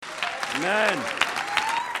Man,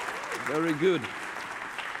 very good.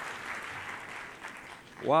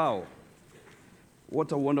 Wow,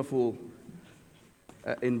 what a wonderful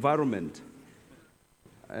environment.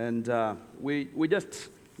 And we just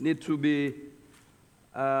need to be,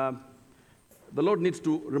 the Lord needs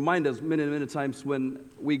to remind us many, many times when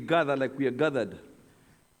we gather like we are gathered,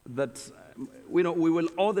 that we will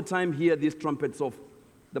all the time hear these trumpets of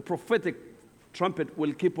the prophetic trumpet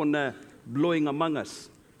will keep on blowing among us.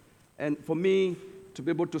 And for me to be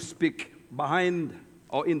able to speak behind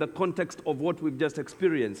or in the context of what we've just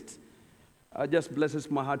experienced, just blesses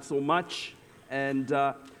my heart so much, and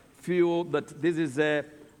feel that this is a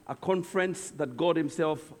conference that God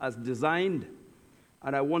himself has designed.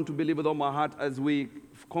 And I want to believe with all my heart as we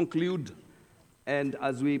conclude and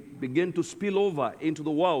as we begin to spill over into the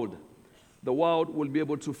world will be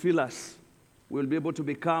able to feel us. We'll be able to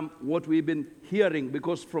become what we've been hearing,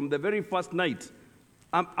 because from the very first night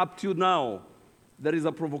up to now, there is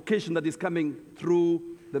a provocation that is coming through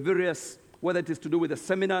the various, whether it is to do with the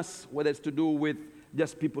seminars, whether it's to do with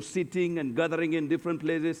just people sitting and gathering in different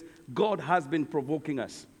places. God has been provoking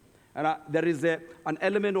us. And there is an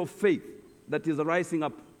element of faith that is rising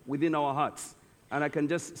up within our hearts. And I can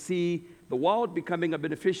just see the world becoming a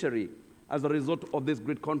beneficiary as a result of this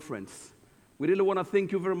great conference. We really want to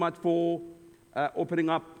thank you very much for opening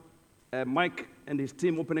up, Mike and his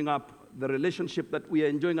team opening up the relationship that we are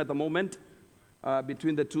enjoying at the moment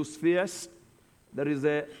between the two spheres. There is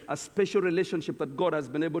a special relationship that God has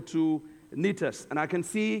been able to knit us. And I can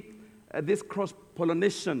see this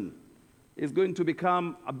cross-pollination is going to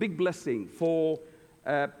become a big blessing for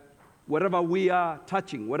wherever we are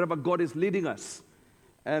touching, wherever God is leading us.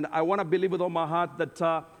 And I want to believe with all my heart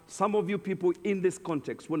that some of you people in this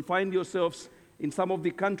context will find yourselves in some of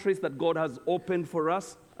the countries that God has opened for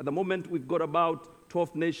us. At the moment, we've got about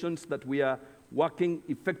 12 nations that we are working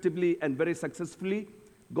effectively and very successfully.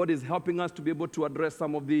 God is helping us to be able to address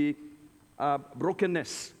some of the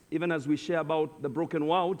brokenness, even as we share about the broken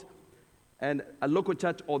world. And a local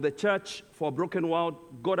church, or the church for a broken world,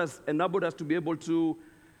 God has enabled us to be able to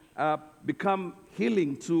become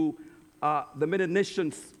healing to the many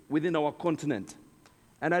nations within our continent.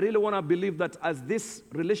 And I really want to believe that as this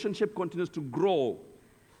relationship continues to grow,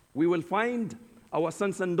 we will find our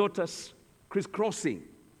sons and daughters crisscrossing.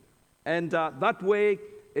 And that way,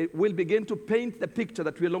 it will begin to paint the picture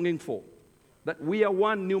that we're longing for, that we are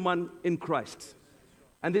one new man in Christ.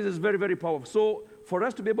 And this is very, very powerful. So for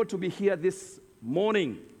us to be able to be here this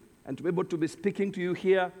morning and to be able to be speaking to you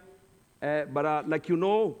here, but like you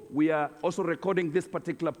know, we are also recording this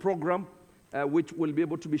particular program, which will be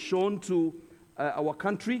able to be shown to our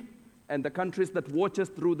country and the countries that watch us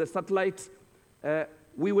through the satellites.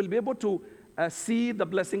 We will be able to see the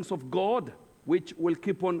blessings of God, which will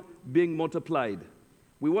keep on being multiplied.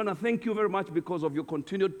 We want to thank you very much because of your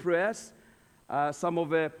continued prayers.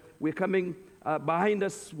 We're coming behind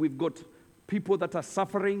us. We've got people that are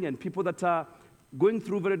suffering and people that are going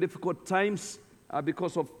through very difficult times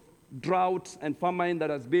because of drought and famine that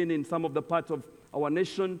has been in some of the parts of our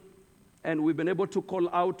nation. And we've been able to call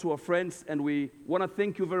out to our friends, and we want to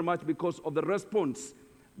thank you very much because of the response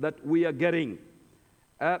that we are getting.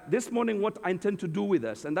 This morning, what I intend to do with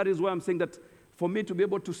us, and that is why I'm saying that for me to be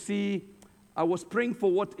able to see, I was praying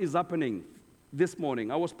for what is happening this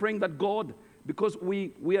morning. I was praying that God, because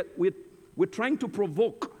we're trying to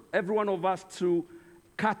provoke every one of us to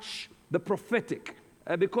catch the prophetic.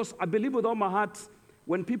 Because I believe with all my heart,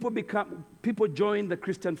 when people join the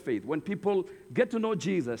Christian faith, when people get to know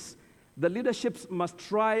Jesus, the leaderships must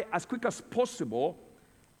try as quick as possible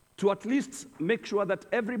to at least make sure that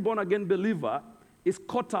every born-again believer is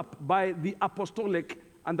caught up by the apostolic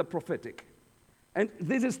and the prophetic. And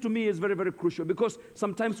this is, to me, is very, very crucial, because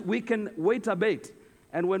sometimes we can wait a bit,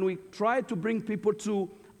 and when we try to bring people to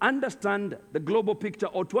understand the global picture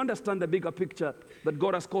or to understand the bigger picture that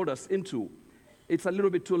God has called us into, it's a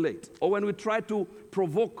little bit too late. Or when we try to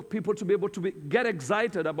provoke people to be able to get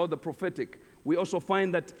excited about the prophetic, we also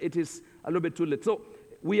find that it is a little bit too late. So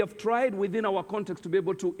we have tried within our context to be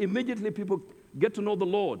able to immediately people get to know the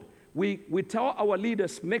Lord. We tell our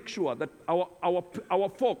leaders, make sure that our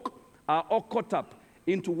folk are all caught up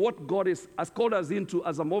into what God has called us into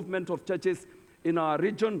as a movement of churches in our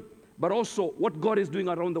region, but also what God is doing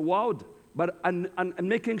around the world, and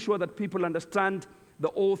making sure that people understand the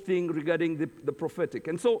whole thing regarding the prophetic.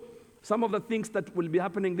 And so some of the things that will be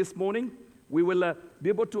happening this morning, we will be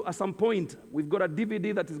able to, at some point, we've got a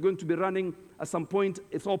DVD that is going to be running at some point.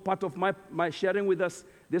 It's all part of my sharing with us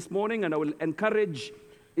this morning, and I will encourage,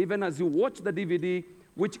 even as you watch the DVD,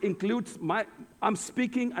 which includes I'm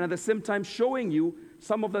speaking and at the same time showing you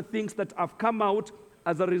some of the things that have come out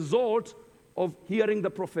as a result of hearing the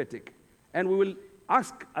prophetic. And we will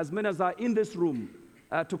ask as many as are in this room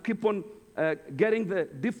to keep on getting the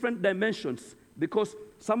different dimensions, because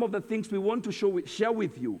some of the things we want to share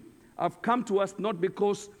with you have come to us not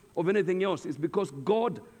because of anything else. It's because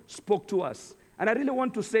God spoke to us. And I really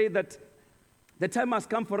want to say that the time has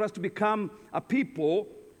come for us to become a people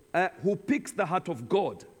who picks the heart of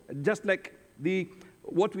God, just like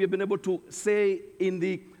what we have been able to say in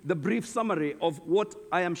the brief summary of what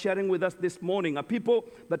I am sharing with us this morning, a people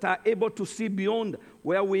that are able to see beyond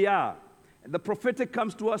where we are. The prophetic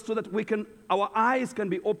comes to us so that our eyes can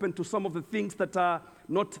be open to some of the things that are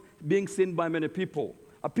not being seen by many people.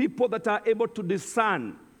 A people that are able to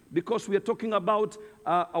discern, because we are talking about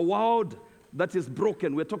a world that is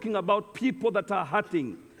broken. We're talking about people that are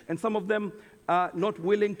hurting, and some of them are not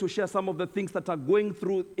willing to share some of the things that are going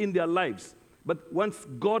through in their lives. But once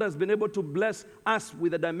God has been able to bless us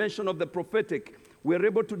with a dimension of the prophetic, we're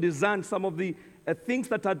able to discern some of the things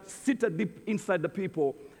that are seated deep inside the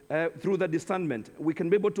people through the discernment. We can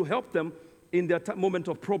be able to help them in their moment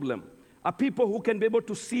of problem. A people who can be able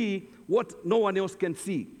to see what no one else can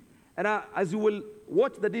see. And as you will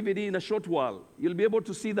watch the DVD in a short while, you'll be able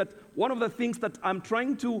to see that one of the things that I'm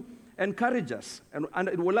trying to encourage us, and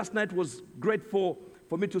last night was great for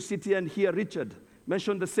me to sit here and hear Richard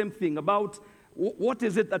mention the same thing about what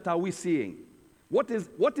is it that are we seeing? What is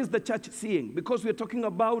the church seeing? Because we're talking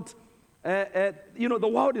about, the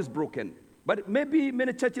world is broken. But maybe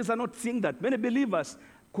many churches are not seeing that. Many believers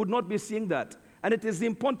could not be seeing that. And it is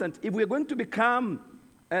important, if we're going to become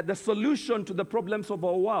the solution to the problems of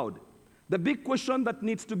our world, the big question that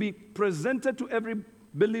needs to be presented to every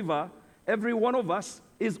believer, every one of us,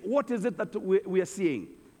 is what is it that we are seeing?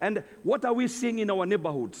 And what are we seeing in our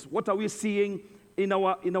neighborhoods? What are we seeing in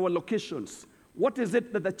our locations? What is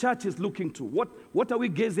it that the church is looking to? What are we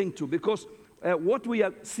gazing to? Because what we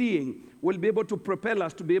are seeing will be able to propel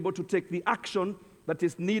us to be able to take the action that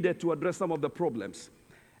is needed to address some of the problems.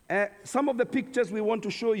 Some of the pictures we want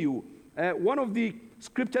to show you. One of the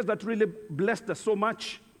scriptures that really blessed us so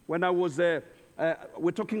much when I was,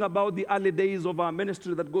 we're talking about the early days of our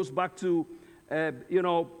ministry that goes back to,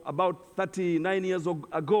 about 39 years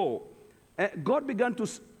ago. God began to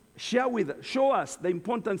show us the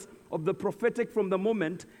importance of the prophetic from the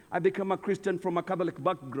moment I became a Christian from a Catholic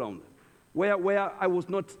background, where I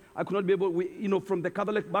could not be able, from the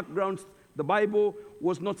Catholic backgrounds, the Bible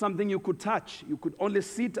was not something you could touch. You could only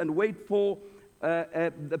sit and wait for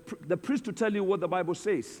the priest to tell you what the Bible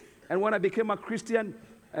says. And when I became a Christian,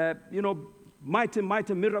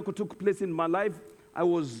 mighty miracle took place in my life. I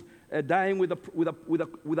was dying with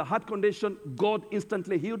a heart condition. God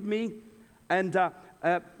instantly healed me, and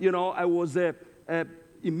I was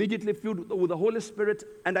immediately filled with the Holy Spirit,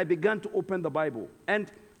 and I began to open the Bible. And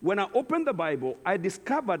when I opened the Bible, I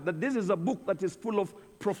discovered that this is a book that is full of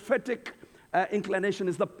prophetic inclination.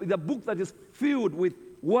 It's the book that is filled with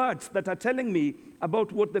words that are telling me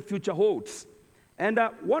about what the future holds. And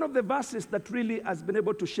one of the verses that really has been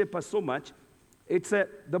able to shape us so much, it's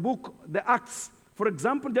the book, the Acts. For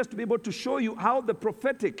example, just to be able to show you how the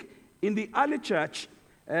prophetic in the early church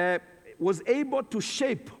was able to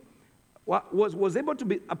shape, was able to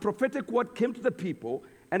be a prophetic word came to the people,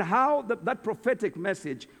 and how that prophetic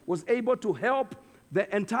message was able to help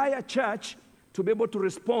the entire church to be able to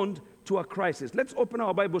respond to a crisis. Let's open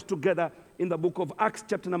our Bibles together in the book of Acts,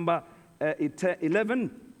 chapter number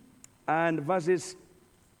 11, and verses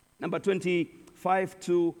number 25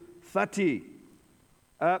 to 30.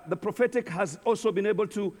 The prophetic has also been able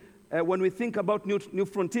to, when we think about new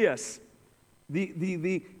frontiers,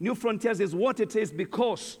 the new frontiers is what it is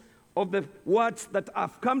because of the words that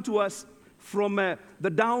have come to us from the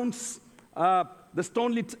Downs, the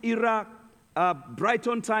Stone-lit era,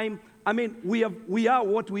 Brighton time. I mean, we are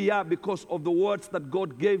what we are because of the words that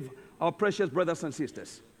God gave our precious brothers and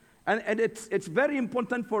sisters. And it's very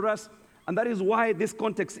important for us, and that is why this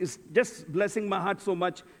context is just blessing my heart so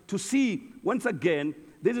much to see, once again,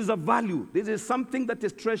 this is a value. This is something that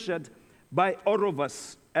is treasured by all of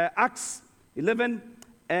us. Acts 11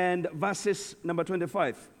 and verses number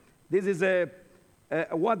 25. This is a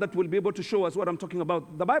word that will be able to show us what I'm talking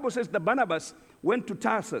about. The Bible says that Barnabas went to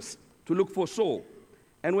Tarsus to look for Saul.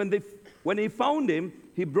 And when he found him,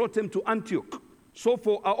 he brought him to Antioch. So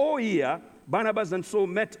for a whole year, Barnabas and Saul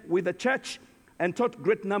met with the church and taught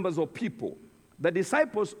great numbers of people. The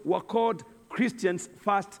disciples were called Christians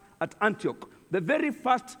first at Antioch. The very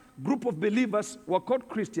first group of believers were called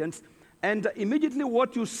Christians, and immediately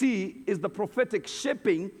what you see is the prophetic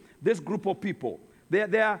shaping this group of people.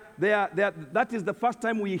 That is the first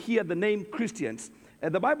time we hear the name Christians.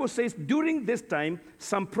 the Bible says, during this time,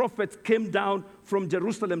 some prophets came down from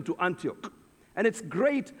Jerusalem to Antioch. And it's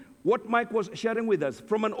great what Mike was sharing with us.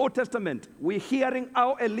 From an Old Testament, we're hearing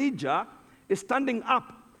how Elijah is standing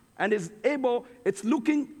up and is able, it's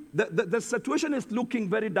looking, the situation is looking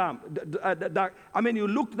very dark. I mean, you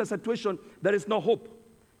look at the situation, there is no hope.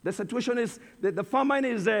 The situation is, the famine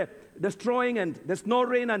is destroying, and there's no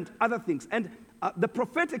rain and other things. And the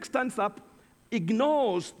prophetic stands up,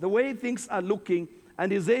 ignores the way things are looking,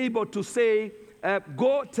 and is able to say,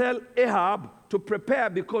 go tell Ahab to prepare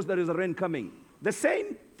because there is a rain coming. The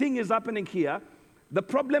same thing is happening here. The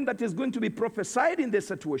problem that is going to be prophesied in this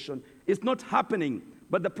situation is not happening,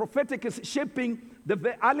 but the prophetic is shaping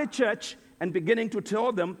the early church and beginning to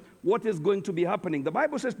tell them what is going to be happening. The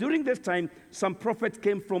Bible says during this time, some prophets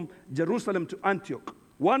came from Jerusalem to Antioch.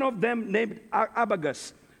 One of them, named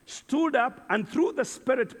Abagus, stood up and through the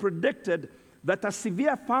Spirit predicted that a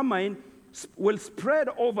severe famine will spread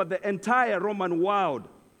over the entire Roman world.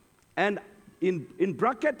 And in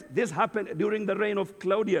bracket, this happened during the reign of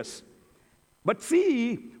Claudius. But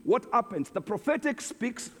see what happens. The prophetic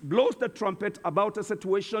speaks, blows the trumpet about a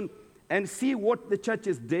situation, and see what the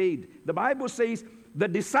churches did. The Bible says the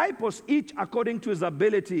disciples, each according to his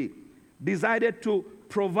ability, decided to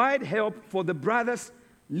provide help for the brothers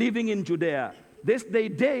living in Judea. This they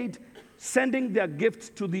did, sending their gifts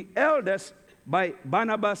to the elders by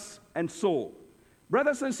Barnabas and Saul.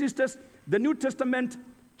 Brothers and sisters, the New Testament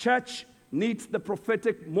church needs the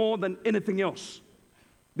prophetic more than anything else,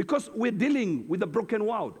 because we're dealing with a broken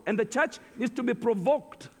world, and the church needs to be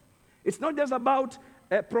provoked. It's not just about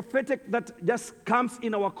a prophetic that just comes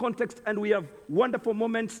in our context and we have wonderful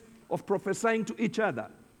moments of prophesying to each other,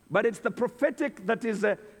 but it's the prophetic that is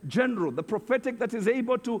general, the prophetic that is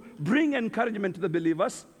able to bring encouragement to the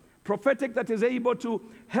believers, prophetic that is able to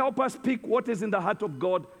help us pick what is in the heart of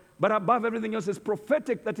God, but above everything else is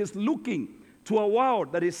prophetic that is looking to a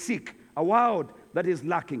world that is sick, a world that is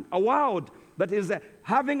lacking, a world that is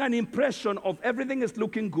having an impression of everything is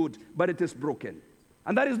looking good, but it is broken.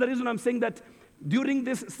 And that is the reason I'm saying that during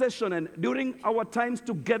this session and during our times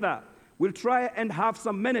together, we'll try and have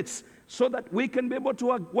some minutes so that we can be able to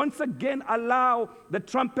once again allow the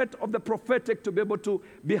trumpet of the prophetic to be able to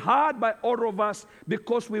be heard by all of us,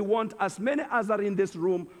 because we want as many as are in this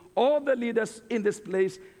room, all the leaders in this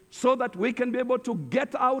place, so that we can be able to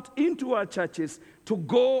get out into our churches to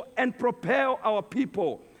go and propel our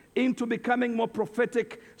people into becoming more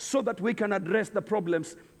prophetic so that we can address the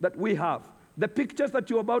problems that we have. The pictures that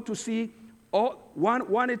you're about to see,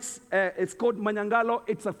 one it's called Manyangalo.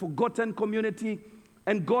 It's a forgotten community,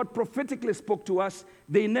 and God prophetically spoke to us.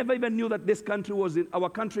 They never even knew that this country our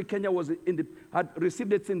country, Kenya, had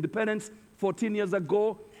received its independence 14 years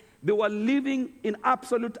ago. They were living in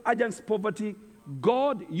absolute urgent poverty.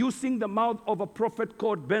 God, using the mouth of a prophet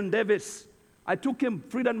called Ben Davis, I took him,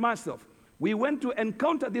 Fried and myself. We went to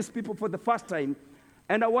encounter these people for the first time,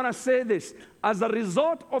 and I want to say this. As a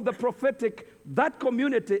result of the prophetic, that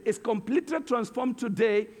community is completely transformed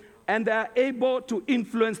today, and they are able to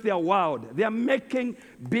influence their world. They are making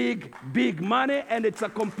big, big money, and it's a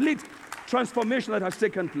complete transformation that has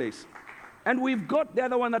taken place. And we've got the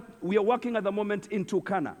other one that we are working at the moment in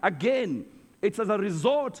Turkana. Again, it's as a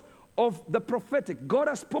result of the prophetic. God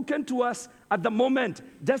has spoken to us at the moment,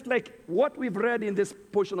 just like what we've read in this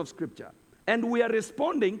portion of Scripture. And we are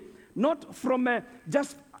responding not from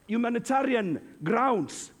just humanitarian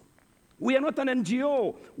grounds. We are not an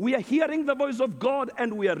NGO. We are hearing the voice of God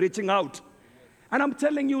and we are reaching out. And I'm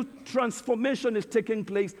telling you, transformation is taking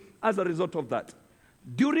place as a result of that.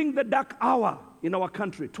 During the dark hour in our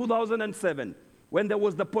country, 2007, when there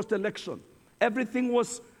was the post-election, everything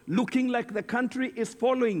was looking like the country is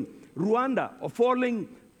following Rwanda or following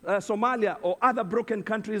Somalia or other broken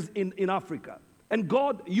countries in Africa. And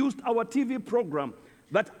God used our TV program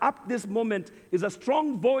that up this moment is a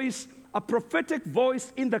strong voice, a prophetic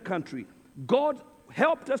voice in the country. God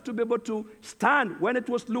helped us to be able to stand when it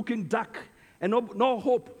was looking dark and no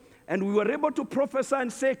hope. And we were able to prophesy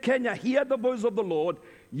and say, Kenya, hear the voice of the Lord.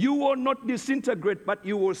 You will not disintegrate, but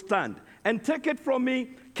you will stand. And take it from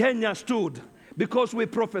me, Kenya stood because we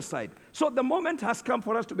prophesied. So the moment has come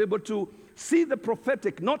for us to be able to see the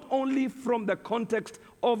prophetic, not only from the context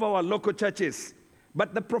of our local churches,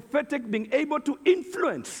 but the prophetic being able to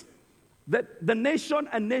influence the nation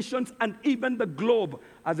and nations and even the globe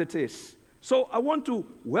as it is. So I want to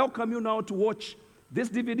welcome you now to watch this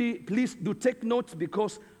DVD. Please do take notes,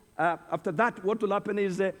 because after that, what will happen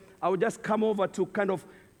is I will just come over to kind of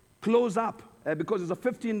close up because it's a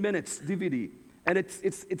 15 minutes DVD. And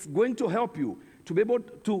it's going to help you to be able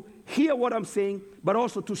to hear what I'm saying, but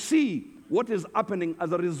also to see what is happening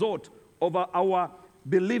as a result of our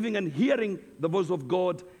believing and hearing the voice of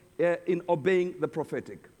God in obeying the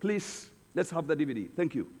prophetic. Please, let's have the DVD.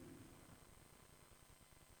 Thank you.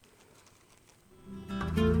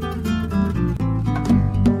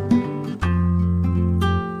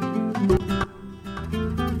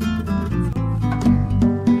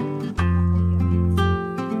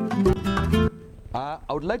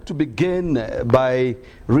 I would like to begin by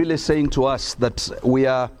really saying to us that we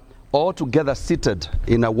are all together seated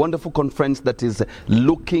in a wonderful conference that is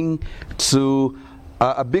looking to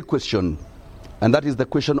a big question, and that is the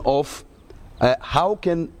question of how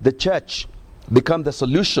can the church become the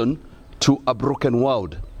solution to a broken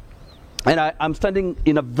world. And I'm standing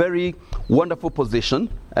in a very wonderful position.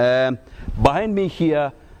 Behind me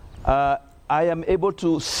here, I am able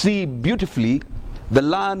to see beautifully the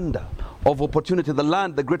land of opportunity,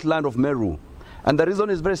 the great land of Meru. And the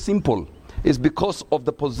reason is very simple. It's because of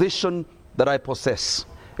the position that I possess.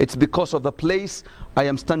 It's because of the place I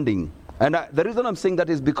am standing. And the reason I'm saying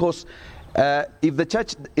that is because if the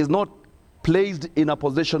church is not placed in a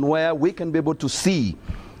position where we can be able to see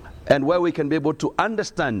and where we can be able to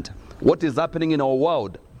understand what is happening in our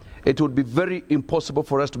world, it would be very impossible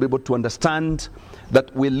for us to be able to understand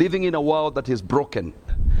that we're living in a world that is broken.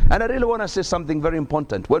 And I really want to say something very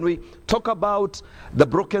important. When we talk about the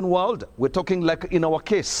broken world, we're talking like in our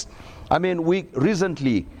case. I mean, we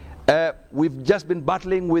recently, we've just been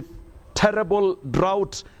battling with terrible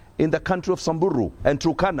drought in the country of Samburu and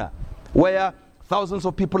Turkana, where thousands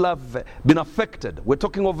of people have been affected. We're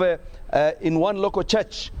talking of, in one local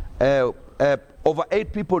church, over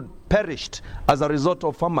 8 people perished as a result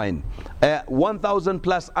of famine. 1,000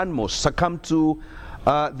 plus animals succumbed to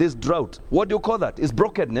this drought. What do you call that? It's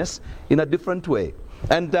brokenness in a different way.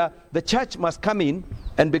 And the church must come in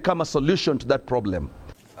and become a solution to that problem.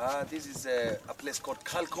 This is a place called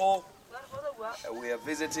Kalko. We are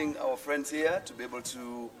visiting our friends here to be able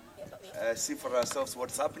to see for ourselves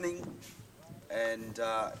what's happening. And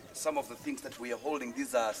some of the things that we are holding,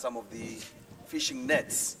 these are some of the fishing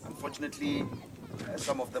nets. Unfortunately,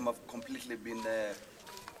 some of them have completely been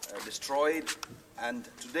destroyed. And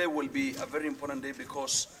today will be a very important day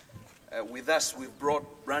because with us we've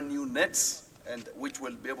brought brand new nets, and which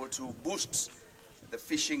will be able to boost the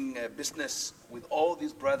fishing business with all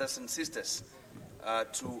these brothers and sisters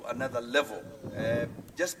to another level.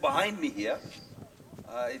 Just behind me here,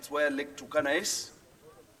 it's where Lake Turkana is,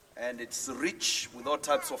 and it's rich with all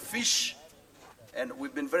types of fish. And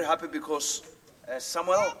we've been very happy because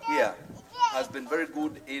Samuel here has been very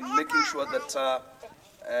good in making sure that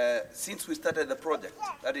since we started the project,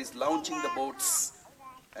 that is launching the boats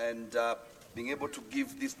and being able to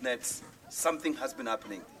give these nets, something has been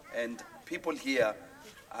happening. And people here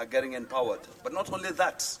are getting empowered. But not only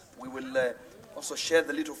that, we will also share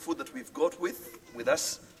the little food that we've got with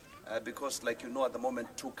us, because like you know at the moment,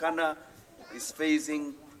 Turkana is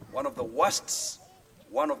facing one of the worst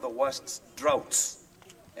droughts.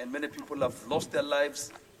 And many people have lost their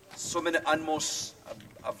lives. So many animals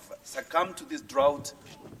have succumbed to this drought.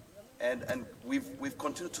 And we've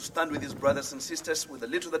continued to stand with these brothers and sisters with the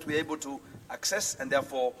little that we're able to access, and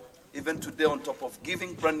therefore, even today, on top of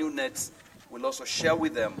giving brand new nets, we'll also share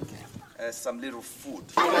with them some little food.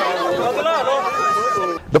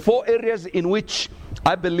 The 4 areas in which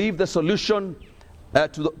I believe the solution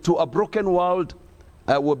to a broken world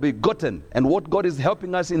will be gotten, and what God is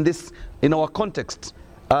helping us in our context,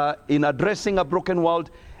 in addressing a broken world,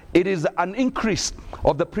 it is an increase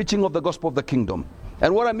of the preaching of the gospel of the kingdom.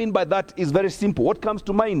 And what I mean by that is very simple. What comes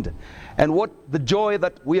to mind, and what the joy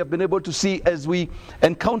that we have been able to see as we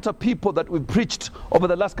encounter people that we've preached over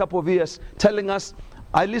the last couple of years, telling us,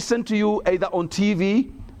 I listened to you either on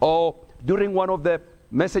TV or during one of the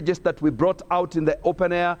messages that we brought out in the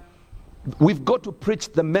open air. We've got to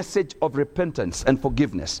preach the message of repentance and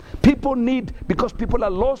forgiveness. People need, because people are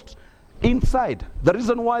lost inside. The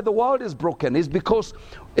reason why the world is broken is because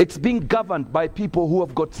it's being governed by people who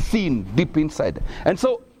have got sin deep inside. And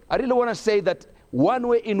so I really want to say that one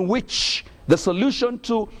way in which the solution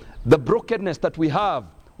to the brokenness that we have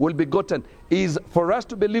will be gotten is for us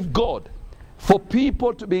to believe God, for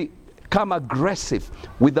people to become aggressive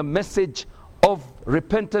with the message of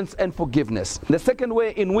repentance and forgiveness. The second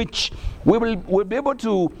way in which we'll be able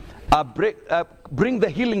to bring the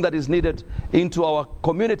healing that is needed into our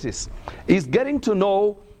communities is getting to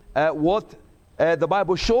know what the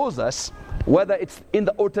Bible shows us, whether it's in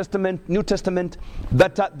the Old Testament, New Testament,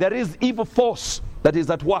 that there is evil force that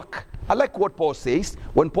is at work. I like what Paul says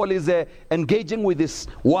when Paul is engaging with this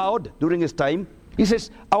world during his time. He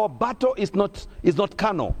says, our battle is not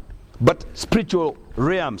carnal, but spiritual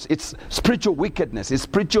realms. It's spiritual wickedness. It's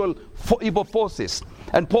spiritual evil forces.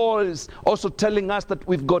 And Paul is also telling us that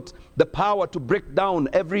we've got the power to break down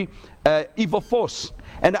every evil force.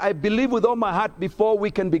 And I believe with all my heart, before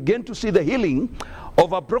we can begin to see the healing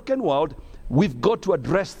of a broken world, we've got to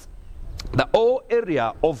address the whole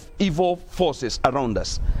area of evil forces around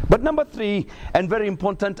us. But number 3, and very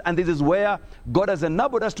important, and this is where God has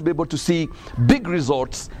enabled us to be able to see big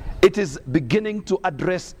results, it is beginning to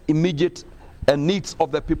address immediate needs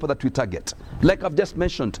of the people that we target. Like I've just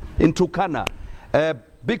mentioned, in Turkana,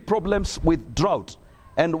 big problems with drought.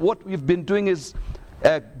 And what we've been doing is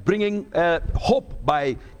bringing hope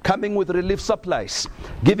by coming with relief supplies,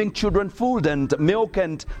 giving children food and milk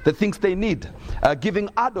and the things they need, giving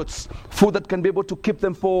adults food that can be able to keep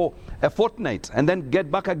them for a fortnight, and then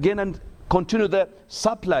get back again and continue the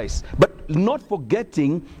supplies, but not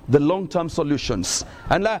forgetting the long-term solutions.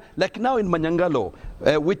 And like now in Manyangalo,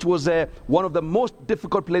 which was one of the most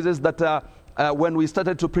difficult places that when we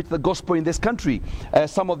started to preach the gospel in this country,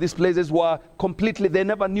 some of these places were completely, they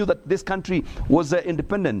never knew that this country was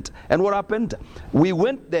independent. And what happened? We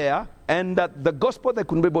went there, and the gospel they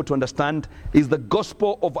couldn't be able to understand is the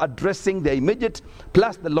gospel of addressing the immediate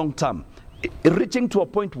plus the long term, reaching to a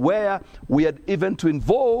point where we had even to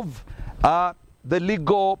involve the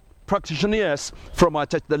legal practitioners from our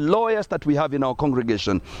church, the lawyers that we have in our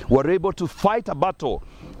congregation, were able to fight a battle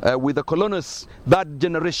with the colonists that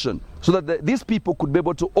generation, so that these people could be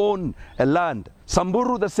able to own a land.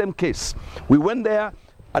 Samburu, the same case. We went there,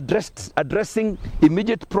 addressing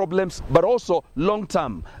immediate problems, but also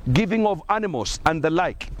long-term, giving of animals and the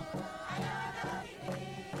like.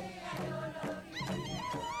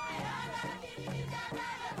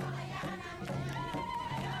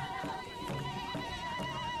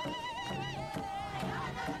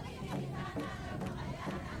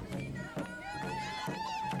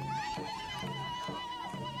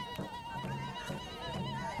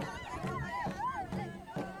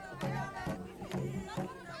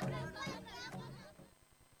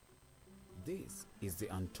 This is the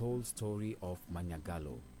untold story of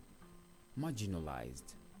Manyagalo,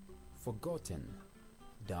 marginalized, forgotten,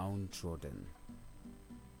 downtrodden.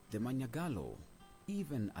 The Manyagalo,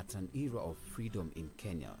 even at an era of freedom in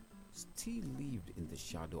Kenya, still lived in the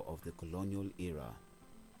shadow of the colonial era.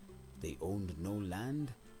 They owned no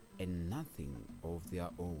land and nothing of their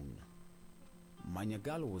own.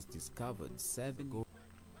 Manyagalo was discovered 7 years ago.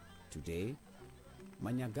 Today,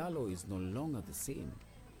 Manyagalo is no longer the same.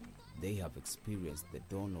 They have experienced the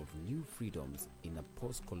dawn of new freedoms in a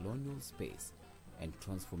post-colonial space and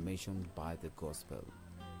transformation by the gospel.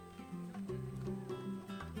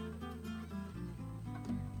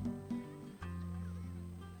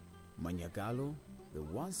 Manyagalo, the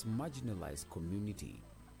once marginalized community,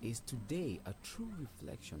 is today a true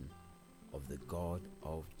reflection of the God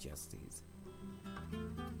of justice.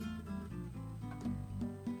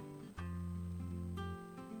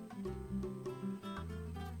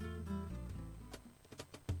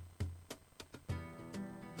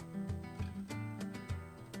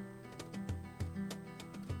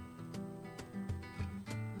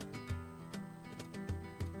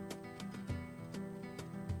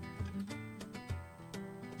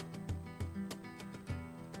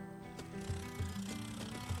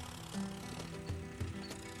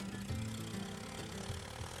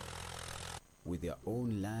 With their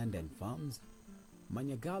own land and farms,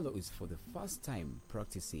 Manyagalo is for the first time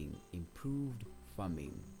practicing improved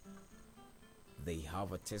farming. They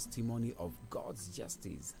have a testimony of God's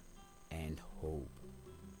justice and hope.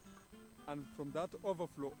 And from that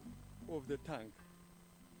overflow of the tank,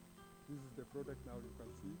 this is the product now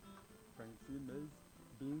you can see maize,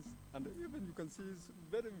 beans, and even you can see it's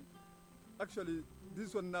very, actually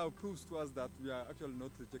this one now proves to us that we are actually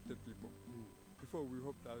not rejected people. Before we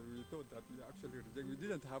thought that we actually rejected, we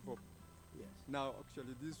didn't have hope. Yes. Now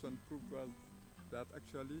actually this one proved to us that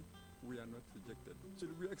actually we are not rejected. So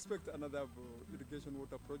we expect another irrigation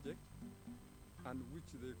water project, and which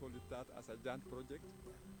they call it that as a giant project.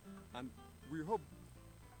 And we hope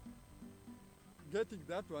getting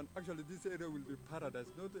that one, actually this area will be paradise.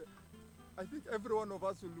 I think every one of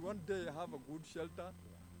us will one day have a good shelter,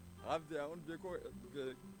 have their own vehicle,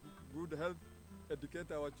 good health,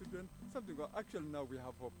 educate our children, something. Actually now we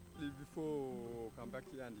have hope. Before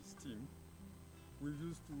Kambaki and his team, we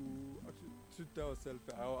used to actually treat ourselves,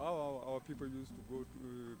 our people used to go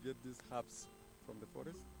to get these herbs from the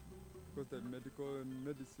forest, because the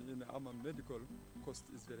medicine, our medical cost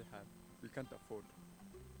is very high. We can't afford.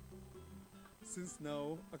 Since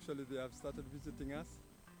now, actually they have started visiting us.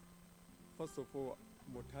 First of all,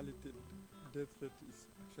 mortality, death rate is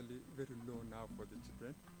actually very low now for the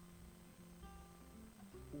children.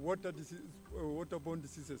 waterborne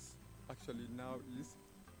diseases actually now is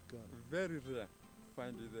very rare to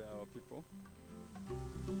find with our people.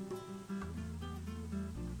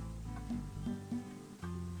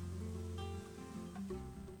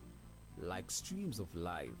 Like streams of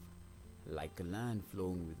life, like a land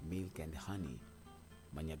flowing with milk and honey,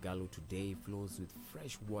 Manyagalo today flows with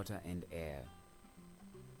fresh water and air.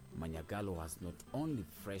 Manyagalo has not only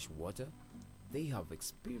fresh water, they have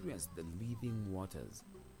experienced the living waters,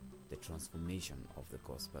 the transformation of the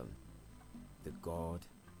gospel, the God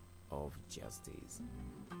of justice.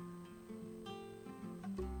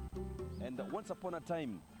 And once upon a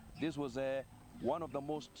time, this was one of the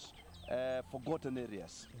most forgotten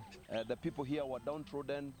areas. The people here were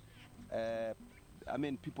downtrodden.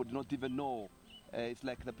 People did not even know. It's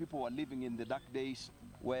like the people were living in the dark days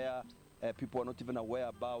where people were not even aware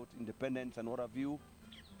about independence and what have you.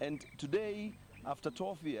 And today, after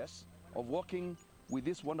 12 years of working with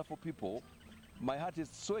these wonderful people, my heart is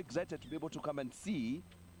so excited to be able to come and see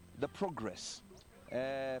the progress.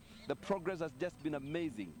 The progress has just been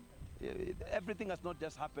amazing. Everything has not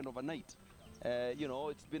just happened overnight.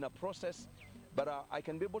 It's been a process, but I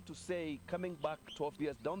can be able to say, coming back 12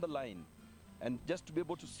 years down the line, and just to be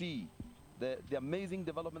able to see the amazing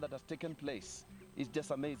development that has taken place is just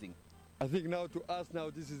amazing. I think now to us now,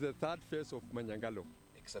 this is the third phase of Manyagalo.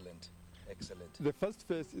 Excellent, excellent. The first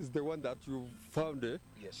phase is the one that you found,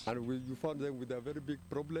 Yes. and you found them with a very big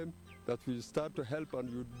problem that we start to help, and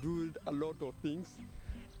you do a lot of things,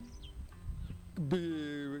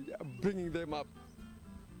 bringing them up.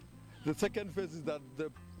 The second phase is that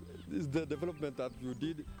is the development that you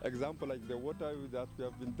did, example like the water that we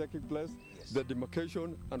have been taking place, Yes. the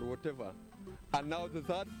demarcation and whatever. And now the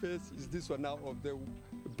third phase is this one now of the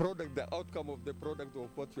product, the outcome of the product of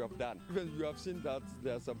what you have done. Even you have seen that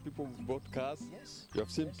there are some people who bought cars. Yes. You have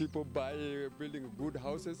seen Yes. people building good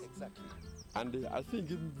houses. Exactly. And I think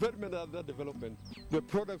in very many other development, the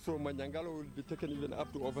products from Manyagalo will be taken even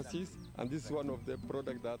up to overseas. And this is one of the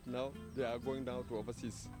products that now they are going down to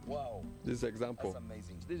overseas. Wow. This example. That's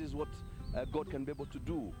amazing. This is what God can be able to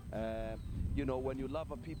do. When you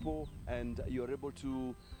love a people and you're able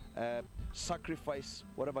to sacrifice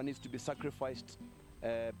whatever needs to be sacrificed,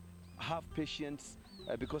 have patience,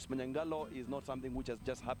 because Manyagalo is not something which has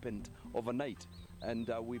just happened overnight. And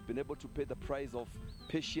we've been able to pay the price of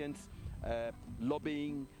patience,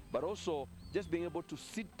 lobbying, but also just being able to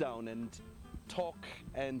sit down and talk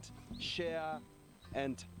and share.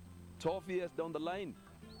 And 12 years down the line,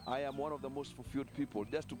 I am one of the most fulfilled people.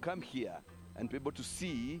 Just to come here and be able to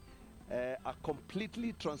see a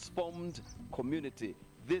completely transformed community.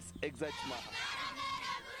 This excites my heart.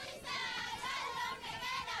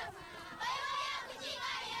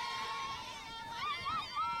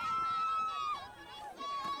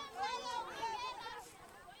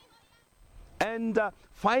 And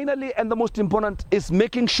finally, and the most important, is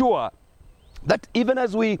making sure that even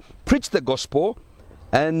as we preach the gospel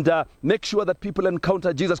and make sure that people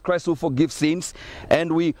encounter Jesus Christ who forgives sins,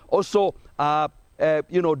 and we also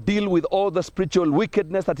deal with all the spiritual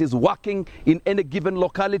wickedness that is working in any given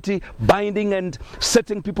locality, binding and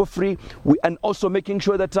setting people free, and also making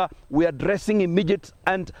sure that we are addressing immediate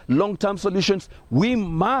and long-term solutions. We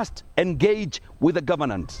must engage with the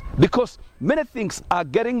government because many things are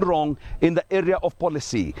getting wrong in the area of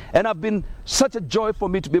policy. And it's been such a joy for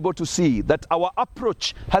me to be able to see that our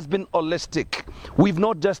approach has been holistic. We've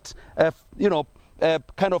not just,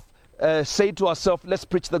 say to ourselves, let's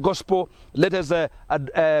preach the gospel, let us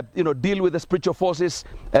deal with the spiritual forces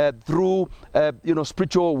through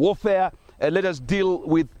spiritual warfare, let us deal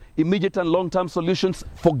with immediate and long-term solutions,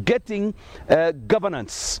 forgetting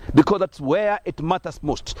governance, because that's where it matters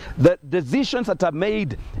most. The decisions that are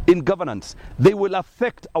made in governance, they will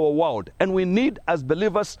affect our world, and we need, as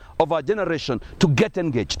believers of our generation, to get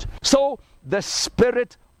engaged. So the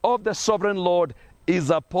Spirit of the Sovereign Lord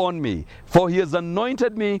is upon me, for he has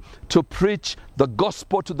anointed me to preach the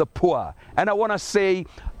gospel to the poor. And I want to say,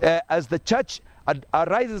 as the church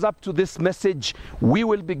arises up to this message, we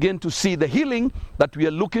will begin to see the healing that we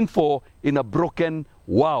are looking for in a broken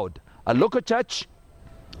world. A local church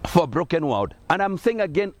for a broken world. And I'm saying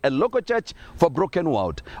again, a local church for a broken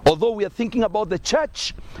world. Although we are thinking about the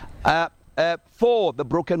church for the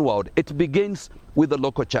broken world, it begins with the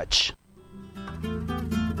local church.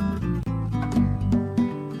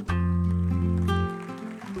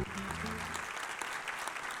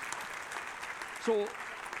 So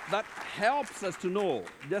that helps us to know,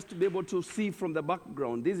 just to be able to see from the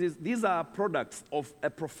background, these are products of a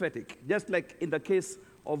prophetic, just like in the case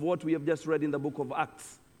of what we have just read in the book of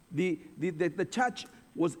Acts. The church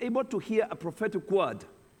was able to hear a prophetic word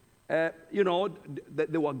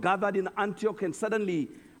they were gathered in Antioch, and suddenly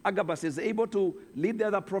Agabus is able to lead the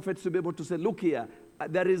other prophets to be able to say, look here,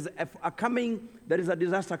 there is a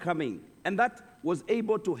disaster coming. And that was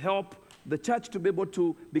able to help the church to be able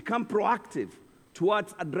to become proactive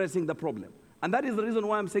towards addressing the problem. And that is the reason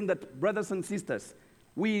why I'm saying that, brothers and sisters,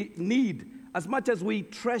 we need, as much as we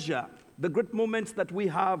treasure the great moments that we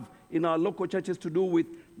have in our local churches to do with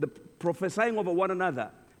the prophesying over one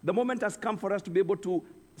another, the moment has come for us to be able to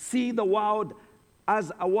see the world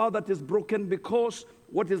as a world that is broken, because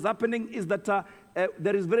what is happening is that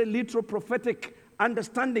there is very little prophetic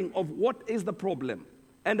understanding of what is the problem.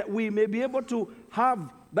 And we may be able to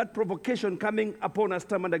have that provocation coming upon us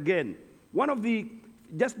time and again.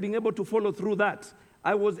 Just being able to follow through that,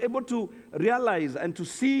 I was able to realize and to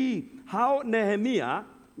see how Nehemiah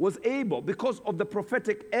was able, because of the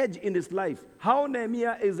prophetic edge in his life, how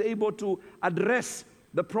Nehemiah is able to address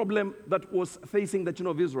the problem that was facing the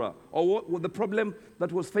children of Israel, or the problem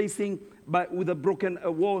that was facing with the broken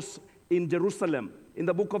walls in Jerusalem. In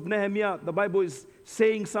the book of Nehemiah, the Bible is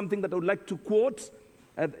saying something that I would like to quote.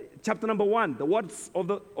 Chapter number 1, the words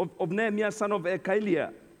of Nehemiah, son of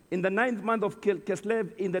Echaliah. In the 9th month of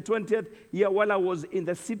Kislev, in the 20th year, while I was in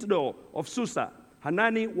the citadel of Susa,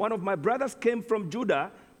 Hanani, one of my brothers, came from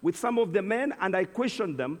Judah with some of the men, and I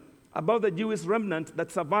questioned them about the Jewish remnant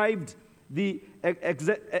that survived the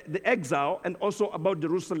exile, and also about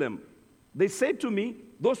Jerusalem. They said to me,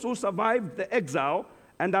 those who survived the exile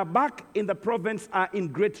and are back in the province are in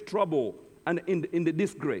great trouble and in the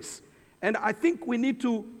disgrace. And I think we need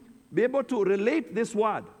to be able to relate this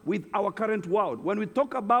word with our current world. When we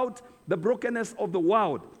talk about the brokenness of the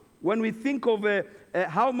world, when we think of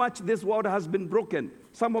how much this world has been broken,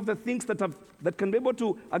 some of the things that can be able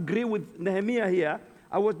to agree with Nehemiah here,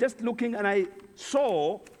 I was just looking and I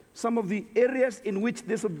saw some of the areas in which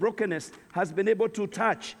this brokenness has been able to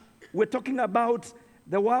touch. We're talking about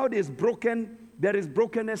the world is broken. There is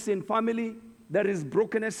brokenness in family. There is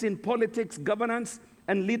brokenness in politics, governance,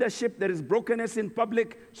 and leadership. There is brokenness in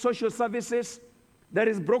public social services. There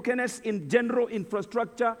is brokenness in general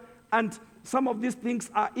infrastructure. And some of these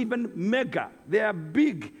things are even mega. They are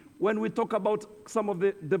big when we talk about some of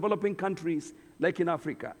the developing countries like in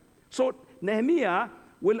Africa. So Nehemiah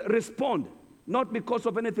will respond, not because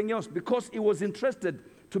of anything else, because he was interested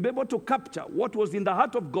to be able to capture what was in the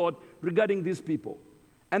heart of God regarding these people.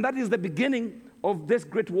 And that is the beginning of this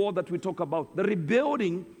great war that we talk about, the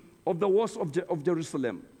rebuilding of the walls of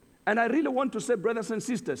Jerusalem. And I really want to say, brothers and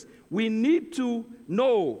sisters, we need to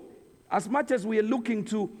know, as much as we are looking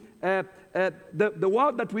to the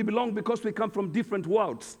world that we belong, because we come from different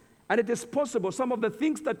worlds. And it is possible some of the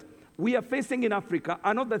things that we are facing in Africa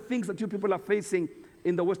are not the things that you people are facing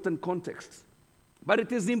in the Western context. But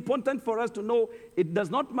it is important for us to know it does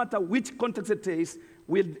not matter which context it is,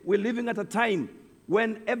 we're living at a time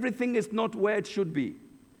when everything is not where it should be.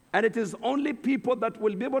 And it is only people that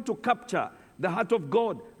will be able to capture the heart of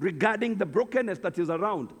God regarding the brokenness that is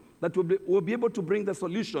around that will be able to bring the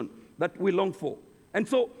solution that we long for. And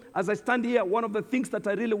so, as I stand here, one of the things that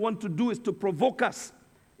I really want to do is to provoke us,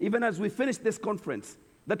 even as we finish this conference,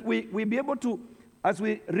 that we be able to, as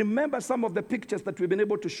we remember some of the pictures that we've been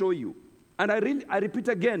able to show you. And I repeat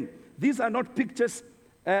again, these are not pictures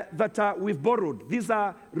that we've borrowed. These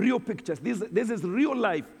are real pictures. This is real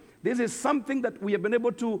life. This is something that we have been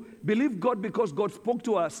able to believe God, because God spoke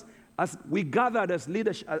to us as we gathered as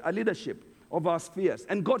leadership of our spheres.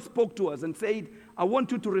 And God spoke to us and said, I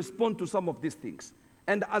want you to respond to some of these things.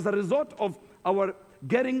 And as a result of our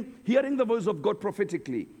hearing the voice of God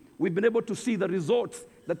prophetically, we've been able to see the results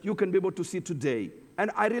that you can be able to see today.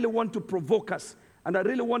 And I really want to provoke us. And I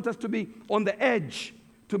really want us to be on the edge,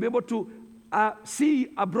 to be able to see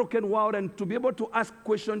a broken world and to be able to ask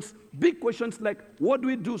questions, big questions like, what do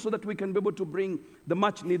we do so that we can be able to bring the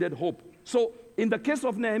much needed hope? So in the case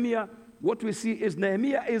of Nehemiah, what we see is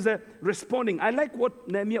Nehemiah is responding. I like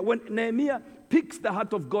when Nehemiah picks the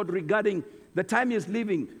heart of God regarding the time he's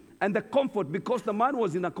living and the comfort, because the man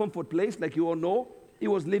was in a comfort place, like you all know. He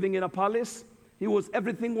was living in a palace.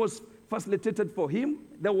 Everything was facilitated for him.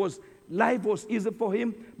 Life was easy for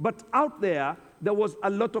him. But out there was a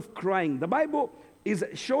lot of crying. The Bible is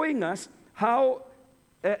showing us how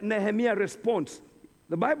Nehemiah responds.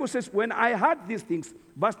 The Bible says, when I heard these things,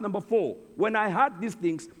 verse number 4, when I heard these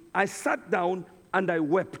things, I sat down and I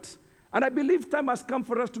wept. And I believe time has come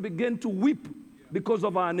for us to begin to weep because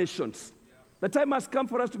of our nations. The time has come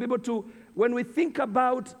for us to be able to, when we think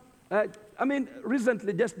about,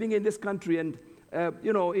 recently just being in this country and,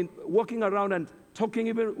 walking around and talking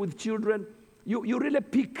even with children, you really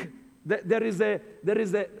pick. The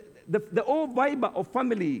whole vibe of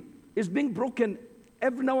family is being broken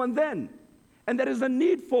every now and then. And there is a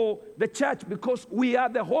need for the church because we are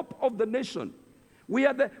the hope of the nation. We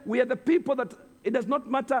are the people that it does not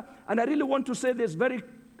matter. And I really want to say this very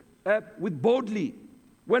with boldly.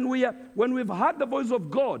 When we've heard the voice of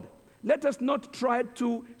God, let us not try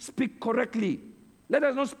to speak correctly. Let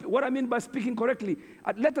us not. What I mean by speaking correctly,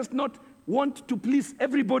 let us not want to please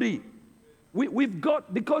everybody. We've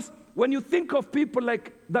got, because when you think of people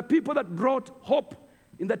like the people that brought hope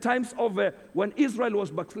in the times of when Israel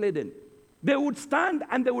was backslidden, they would stand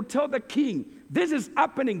and they would tell the king, this is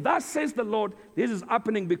happening, thus says the Lord, this is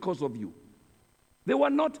happening because of you. They were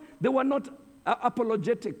not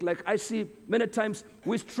apologetic, like I see many times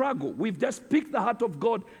we struggle. We've just picked the heart of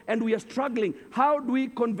God and we are struggling. How do we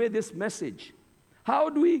convey this message? How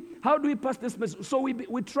do we pass this message? So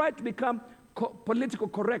we try to become political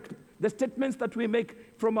correct. The statements that we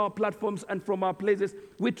make from our platforms and from our places,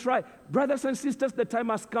 we try. Brothers and sisters, the time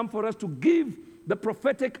has come for us to give the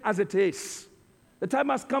prophetic as it is. The time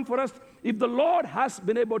has come for us, if the Lord has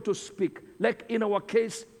been able to speak, like in our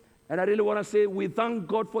case, and I really want to say we thank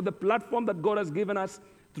God for the platform that God has given us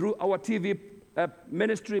through our TV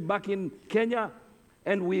ministry back in Kenya,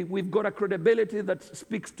 and we've got a credibility that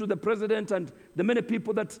speaks to the president and the many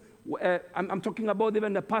people that I'm talking about,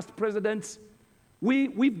 even the past presidents.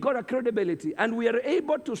 We've got a credibility, and we are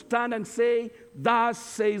able to stand and say, thus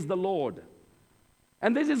says the Lord.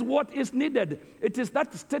 And this is what is needed. It is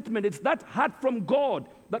that statement, it's that heart from God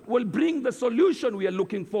that will bring the solution we are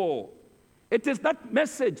looking for. It is that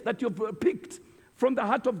message that you've picked from the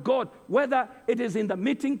heart of God, whether it is in the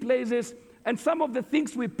meeting places, and some of the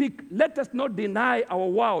things we pick, let us not deny our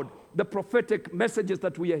word, the prophetic messages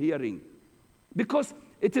that we are hearing. Because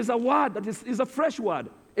it is a word that is a fresh word.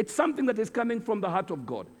 It's something that is coming from the heart of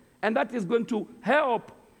God. And that is going to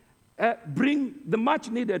help bring the much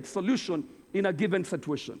needed solution in a given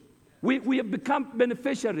situation. We have become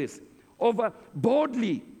beneficiaries of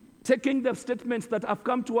boldly taking the statements that have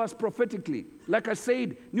come to us prophetically. Like I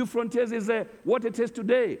said, New Frontiers is what it is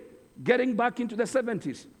today, getting back into the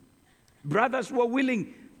 70s. Brothers were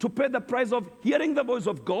willing to pay the price of hearing the voice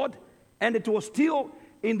of God, and it was still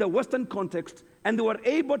in the Western context, and they were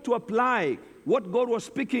able to apply what God was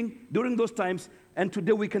speaking during those times, and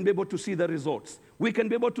today we can be able to see the results. We can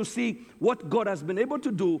be able to see what God has been able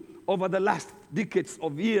to do over the last decades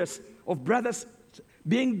of years of brothers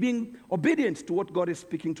being obedient to what God is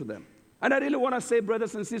speaking to them. And I really want to say,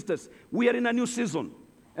 brothers and sisters, we are in a new season,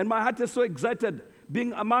 and my heart is so excited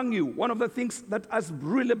being among you. One of the things that has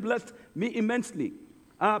really blessed me immensely,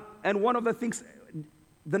 and one of the things,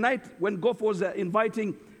 the night when Goff was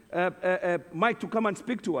inviting Mike to come and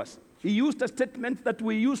speak to us, he used a statement that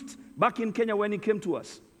we used back in Kenya when he came to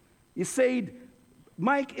us. He said,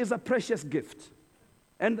 Mike is a precious gift.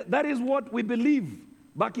 And that is what we believe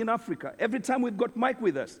back in Africa. Every time we've got Mike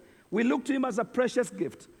with us, we look to him as a precious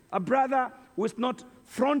gift, a brother who is not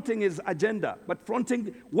fronting his agenda, but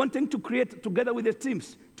wanting to create, together with his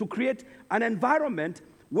teams, to create an environment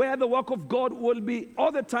where the work of God will be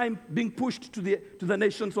all the time being pushed to the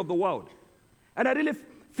nations of the world. And I really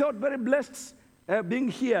felt very blessed being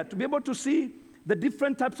here to be able to see the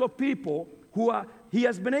different types of people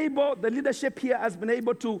the leadership here has been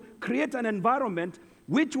able to create an environment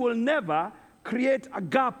which will never create a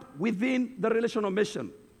gap within the relational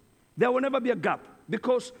mission. There will never be a gap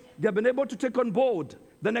because they have been able to take on board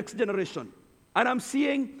the next generation. And I'm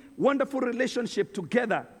seeing wonderful relationship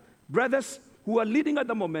together. Brothers who are leading at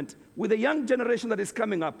the moment with the young generation that is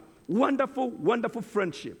coming up. Wonderful, wonderful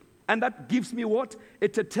friendship. And that gives me what?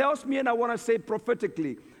 It tells me, and I want to say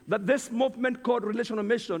prophetically, that this movement called Relational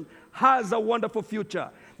Mission has a wonderful future.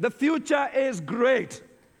 The future is great.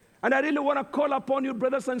 And I really want to call upon you,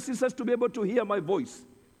 brothers and sisters, to be able to hear my voice.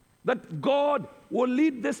 That God will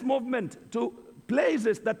lead this movement to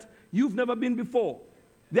places that you've never been before.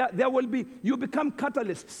 You become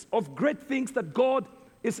catalysts of great things that God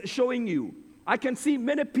is showing you. I can see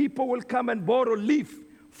many people will come and borrow leaf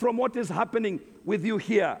from what is happening with you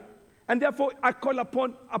here. And therefore, I call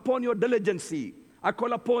upon your diligence. I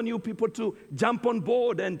call upon you people to jump on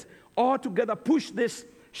board and all together push this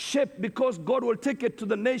ship, because God will take it to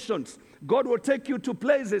the nations. God will take you to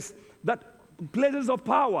places of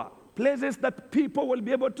power, places that people will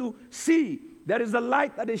be able to see. There is a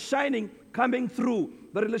light that is shining coming through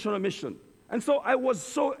the Relational Mission. And so I was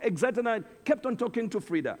so excited, and I kept on talking to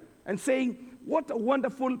Frida and saying, what a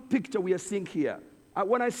wonderful picture we are seeing here.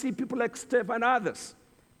 When I see people like Steph and others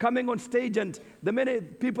coming on stage, and the many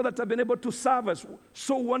people that have been able to serve us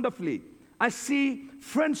so wonderfully, I see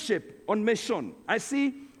friendship on mission. I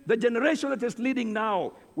see the generation that is leading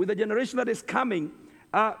now with the generation that is coming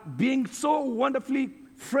being so wonderfully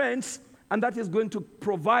friends and that is going to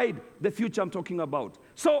provide the future I'm talking about.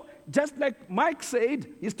 So just like Mike said,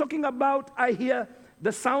 he's talking about, I hear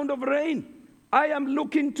the sound of rain. I am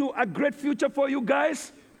looking to a great future for you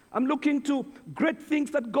guys. I'm looking to great things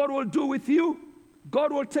that God will do with you.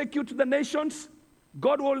 God will take you to the nations.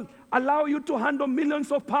 God will allow you to handle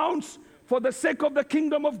millions of pounds for the sake of the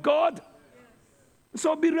kingdom of God.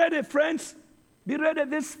 So be ready, friends. Be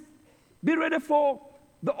ready for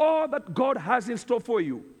all that God has in store for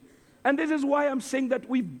you. And this is why I'm saying that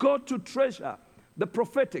we've got to treasure the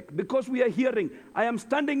prophetic, because we are hearing. I am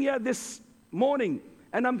standing here this morning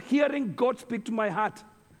and I'm hearing God speak to my heart.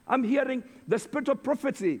 I'm hearing the spirit of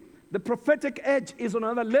prophecy. The prophetic edge is on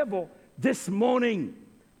another level this morning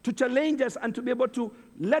to challenge us and to be able to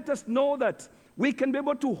let us know that we can be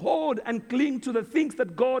able to hold and cling to the things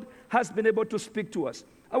that God has been able to speak to us.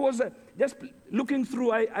 I was just looking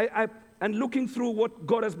through looking through what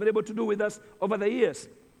God has been able to do with us over the years.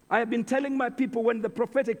 I have been telling my people, when the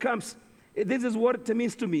prophetic comes, this is what it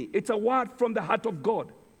means to me. It's a word from the heart of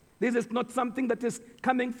God. This is not something that is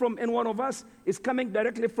coming from any one of us. It's coming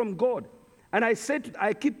directly from God. And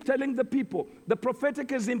I keep telling the people, the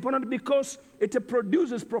prophetic is important because it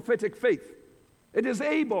produces prophetic faith. It is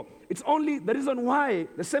able. It's only the reason why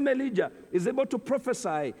the same Elijah is able to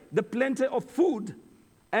prophesy the plenty of food,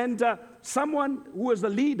 and someone who was a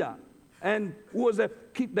leader and who was the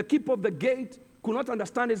keeper of the gate could not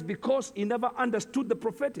understand is because he never understood the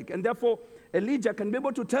prophetic. And therefore, Elijah can be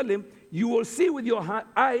able to tell him, you will see with your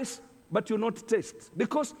eyes, but you'll not taste.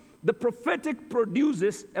 Because the prophetic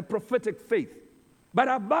produces a prophetic faith. But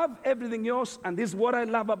above everything else, and this is what I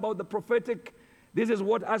love about the prophetic, this is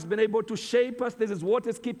what has been able to shape us. This is what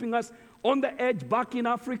is keeping us on the edge back in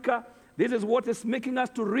Africa. This is what is making us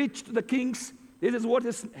to reach to the kings. This is what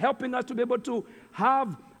is helping us to be able to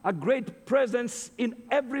have a great presence in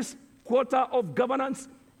every quarter of governance.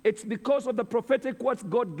 It's because of the prophetic words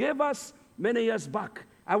God gave us many years back.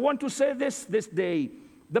 I want to say this day.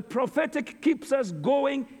 The prophetic keeps us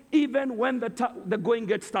going even when the going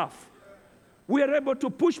gets tough. We are able to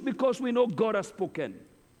push because we know God has spoken.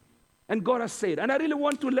 And God has said. And I really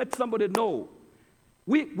want to let somebody know.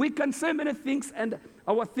 We can say many things and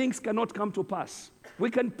our things cannot come to pass. We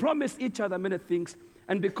can promise each other many things,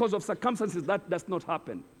 and because of circumstances that does not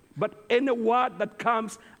happen. But any word that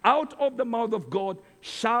comes out of the mouth of God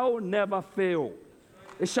shall never fail.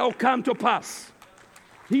 It shall come to pass.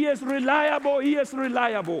 He is reliable. He is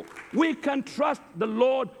reliable. We can trust the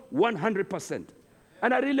Lord 100%.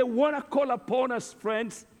 And I really want to call upon us,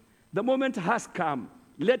 friends. The moment has come.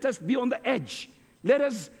 Let us be on the edge. Let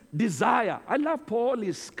us desire. I love Paul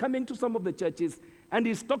is coming to some of the churches and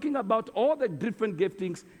he's talking about all the different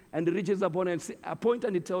giftings, and he reaches upon a point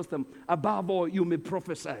and he tells them, above all, you may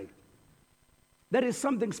prophesy. There is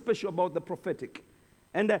something special about the prophetic.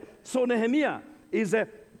 And so Nehemiah is,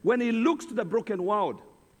 when he looks to the broken world,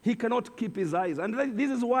 he cannot keep his eyes. And this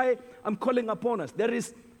is why I'm calling upon us.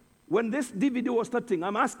 When this DVD was starting,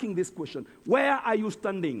 I'm asking this question. Where are you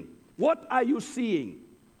standing? What are you seeing?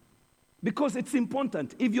 Because it's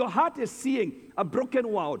important. If your heart is seeing a broken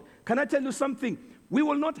world, can I tell you something? We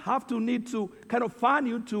will not have to need to kind of fan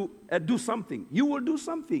you to do something. You will do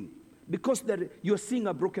something because you're seeing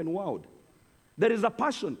a broken world. There is a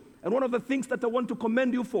passion. And one of the things that I want to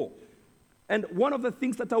commend you for, and one of the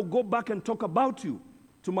things that I'll go back and talk about you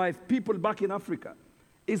to my people back in Africa,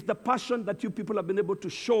 is the passion that you people have been able to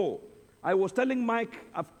show. I was telling Mike,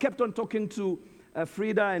 I've kept on talking to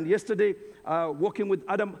Frida, and yesterday, working with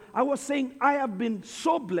Adam, I was saying I have been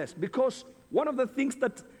so blessed because one of the things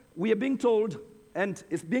that we are being told, and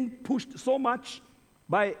is being pushed so much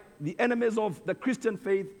by the enemies of the Christian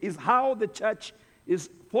faith, is how the church is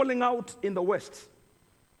falling out in the West.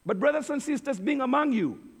 But brothers and sisters, being among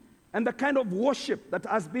you, and the kind of worship that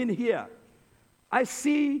has been here, I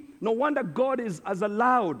see no wonder God has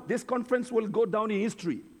allowed this conference will go down in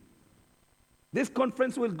history. This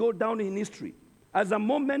conference will go down in history as a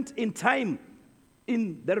moment in time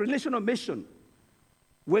in the relation of mission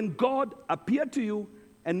when God appeared to you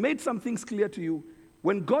and made some things clear to you,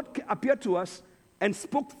 when God appeared to us and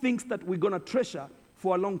spoke things that we're going to treasure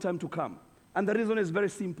for a long time to come. And the reason is very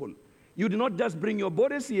simple. You did not just bring your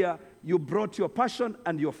bodies here, you brought your passion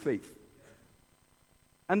and your faith.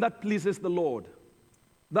 And that pleases the Lord.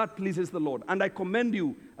 That pleases the Lord. And I commend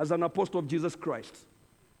you as an apostle of Jesus Christ.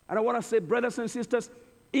 And I want to say, brothers and sisters,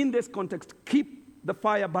 in this context, keep the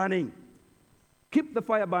fire burning. Keep the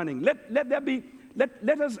fire burning.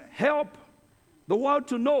 Let us help the world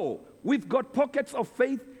to know we've got pockets of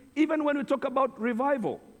faith, even when we talk about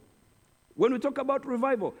revival. When we talk about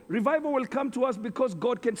revival, revival will come to us because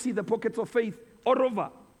God can see the pockets of faith all over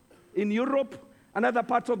in Europe and other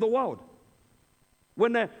parts of the world.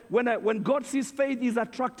 When God sees faith, he's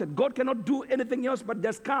attracted. God cannot do anything else but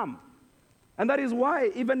just come. And that is why,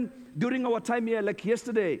 even during our time here, like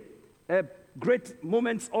yesterday, great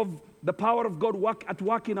moments of the power of God at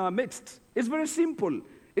work in our midst. It's very simple.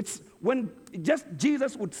 It's when just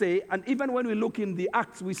Jesus would say, and even when we look in the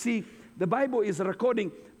Acts, we see the Bible is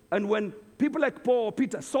recording, and when people like Paul or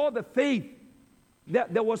Peter saw the faith,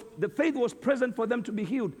 the faith was present for them to be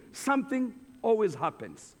healed. Something always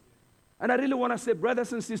happens. And I really want to say,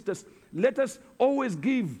 brothers and sisters, let us always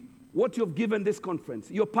give what you've given this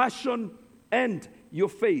conference, your passion and your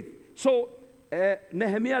faith. So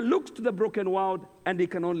Nehemiah looks to the broken world and he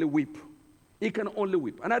can only weep. He can only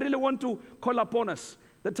weep. And I really want to call upon us.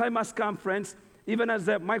 The time has come, friends, even as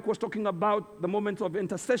Mike was talking about the moment of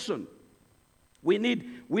intercession. We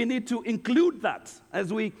need to include that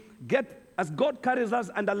as God carries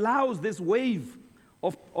us and allows this wave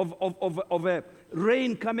of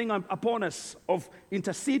rain coming upon us, of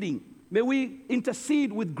interceding. May we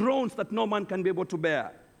intercede with groans that no man can be able to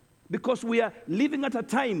bear. Because we are living at a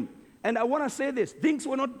time, and I want to say this, things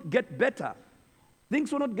will not get better.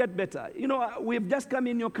 Things will not get better. You know, we've just come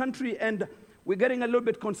in your country and we're getting a little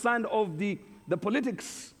bit concerned of the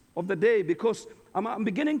politics of the day, because I'm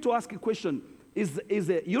beginning to ask a question. Is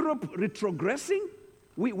Europe retrogressing?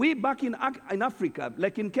 We back in Africa,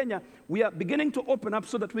 like in Kenya, we are beginning to open up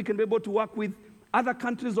so that we can be able to work with other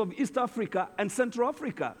countries of East Africa and Central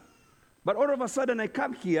Africa. But all of a sudden I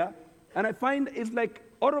come here and I find it's like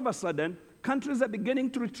all of a sudden countries are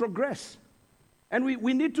beginning to retrogress. And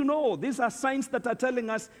we need to know, these are signs that are telling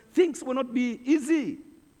us things will not be easy.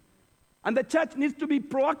 And the church needs to be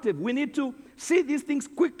proactive. We need to see these things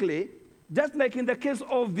quickly, just like in the case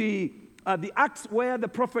of the Acts, where the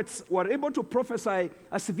prophets were able to prophesy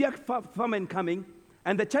a severe famine coming,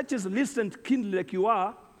 and the churches listened keenly like you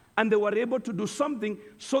are, and they were able to do something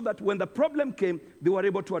so that when the problem came, they were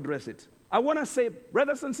able to address it. I want to say,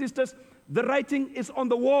 brothers and sisters, the writing is on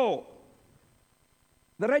the wall.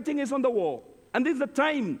 The writing is on the wall. And this is the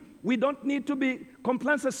time we don't need to be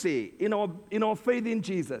complacency in our faith in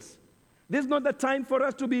Jesus. This is not the time for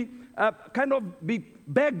us to be be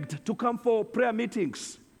begged to come for prayer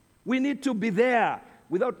meetings. We need to be there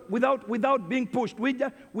without being pushed. We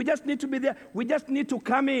just need to be there. We just need to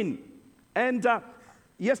come in. And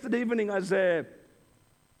yesterday evening,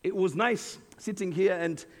 it was nice sitting here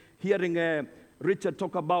and hearing Richard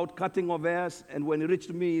talk about cutting of hairs. And when he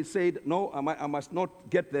reached me, he said, "No, I must not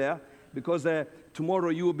get there because tomorrow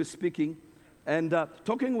you will be speaking." And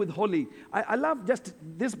talking with Holly, I love just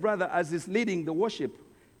this brother as he's leading the worship.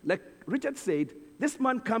 Like Richard said, this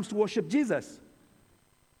man comes to worship Jesus.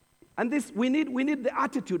 And we need the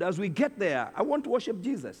attitude as we get there. I want to worship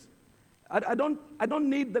Jesus. I don't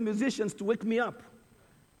need the musicians to wake me up.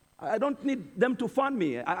 I don't need them to fund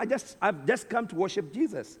me. I've just come to worship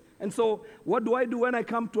Jesus. And so what do I do when I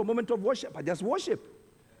come to a moment of worship? I just worship.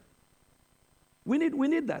 We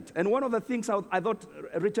need that. And one of the things I thought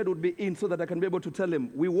Richard would be in so that I can be able to tell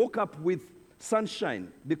him, we woke up with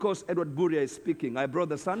sunshine because Edward Buria is speaking. I brought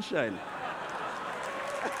the sunshine.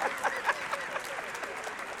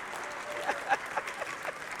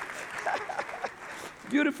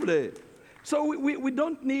 Beautifully. So we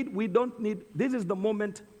don't need, this is the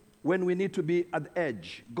moment when we need to be at the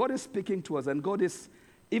edge. God is speaking to us, and God is,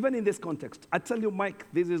 even in this context, I tell you, Mike,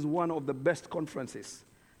 this is one of the best conferences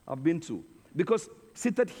I've been to. Because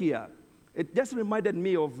seated here, it just reminded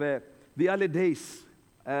me of the early days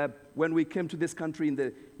when we came to this country in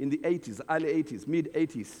the 80s, early 80s, mid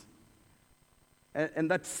 80s.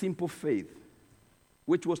 And that simple faith,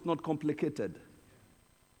 which was not complicated.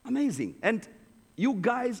 Amazing. And you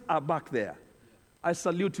guys are back there. I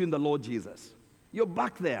salute you in the Lord Jesus. You're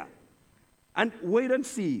back there. And wait and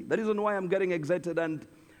see. The reason why I'm getting excited, and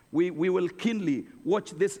we will keenly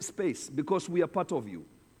watch this space because we are part of you.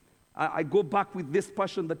 I go back with this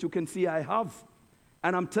passion that you can see I have.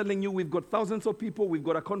 And I'm telling you, we've got thousands of people. We've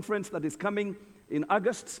got a conference that is coming in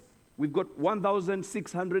August. We've got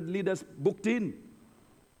 1,600 leaders booked in.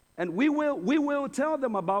 And we will tell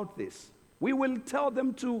them about this. We will tell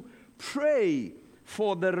them to pray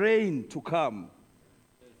for the rain to come.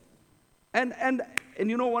 And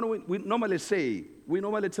you know what we normally say? We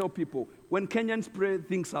normally tell people, when Kenyans pray,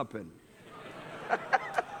 things happen.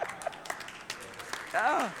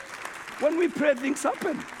 Yeah. When we pray, things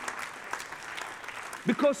happen.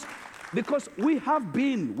 Because we have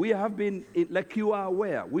been, like you are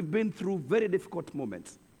aware, we've been through very difficult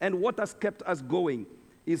moments. And what has kept us going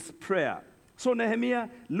is prayer. So Nehemiah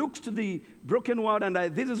looks to the broken world, and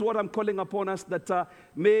this is what I'm calling upon us, that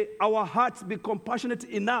may our hearts be compassionate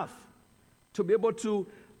enough to be able to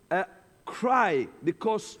cry,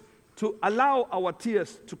 because to allow our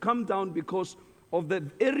tears to come down because of the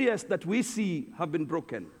areas that we see have been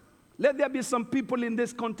broken. Let there be some people in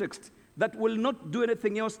this context that will not do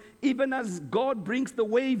anything else, even as God brings the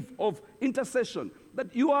wave of intercession,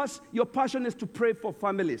 that your passion is to pray for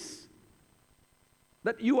families.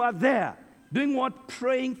 That you are there, doing what?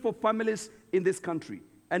 Praying for families in this country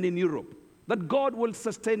and in Europe. That God will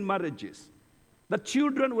sustain marriages. That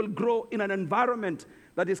children will grow in an environment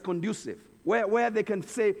that is conducive, where they can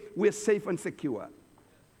say, we're safe and secure.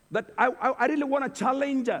 That I really want to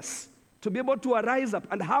challenge us to be able to arise up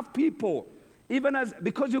and have people,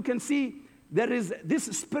 because you can see there is this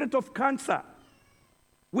spirit of cancer.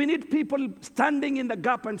 We need people standing in the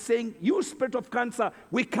gap and saying, you spirit of cancer,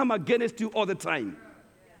 we come against you all the time.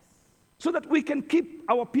 So that we can keep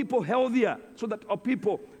our people healthier, so that our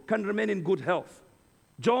people can remain in good health.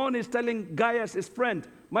 John is telling Gaius, his friend,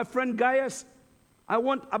 my friend Gaius, I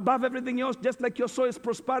want above everything else, just like your soul is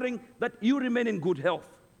prospering, that you remain in good health.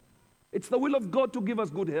 It's the will of God to give us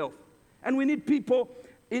good health. And we need people,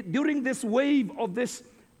 during this wave of this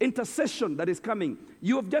intercession that is coming,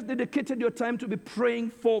 you have just dedicated your time to be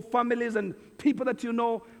praying for families and people that you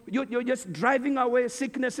know. You're just driving away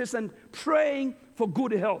sicknesses and praying for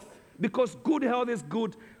good health. Because good health is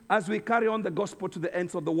good as we carry on the gospel to the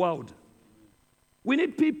ends of the world. We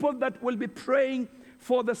need people that will be praying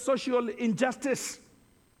for the social injustice.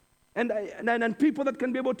 And people that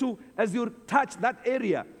can be able to, as you touch that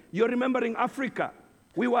area, you're remembering Africa.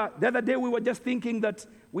 The other day we were just thinking that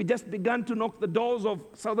we just began to knock the doors of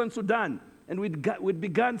Southern Sudan. And we'd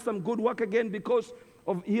begun some good work again because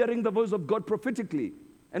of hearing the voice of God prophetically.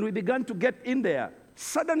 And we began to get in there.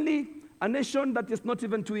 Suddenly, a nation that is not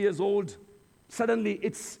even 2 years old, suddenly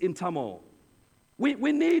it's in turmoil. We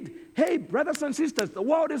need, hey, brothers and sisters, the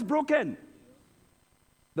world is broken.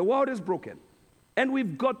 The world is broken. And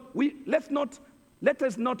let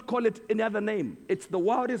us not call it any other name. It's the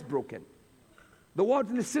world is broken. The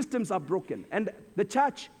worldly systems are broken. And the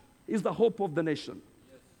church is the hope of the nation.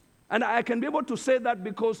 And I can be able to say that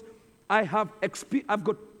because I've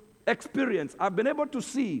got experience. I've been able to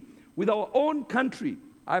see with our own country.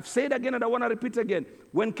 I've said again and I want to repeat again.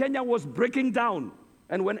 When Kenya was breaking down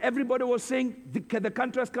and when everybody was saying the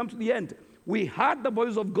country has come to the end, we heard the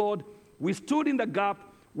voice of God. We stood in the gap.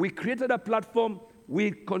 We created a platform.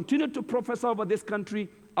 We continued to prophesy over this country.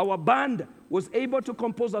 Our band was able to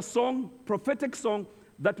compose a song, prophetic song,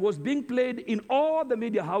 that was being played in all the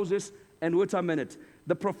media houses. And wait a minute,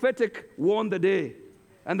 the prophetic won the day,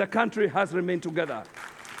 and the country has remained together.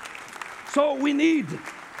 So we need,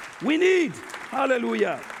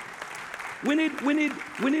 hallelujah. We need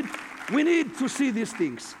to see these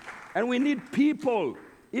things. And we need people,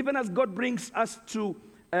 even as God brings us to,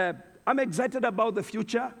 I'm excited about the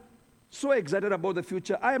future. So excited about the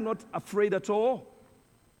future. I am not afraid at all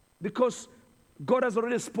because God has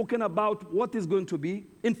already spoken about what is going to be.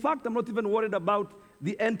 In fact, I'm not even worried about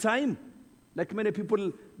the end time like many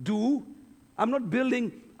people do. I'm not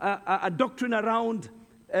building a doctrine around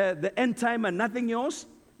the end time and nothing else.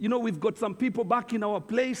 You know, we've got some people back in our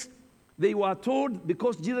place. They were told,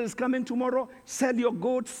 because Jesus is coming tomorrow, sell your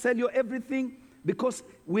goats, sell your everything, because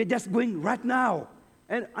we're just going right now.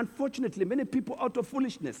 And unfortunately, many people out of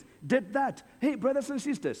foolishness did that. Hey, brothers and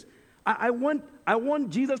sisters, I want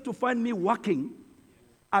Jesus to find me working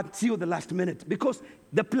until the last minute, because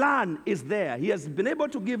the plan is there. He has been able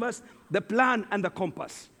to give us the plan and the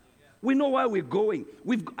compass. We know where we're going.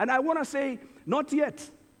 And I want to say, not yet,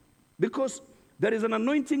 because there is an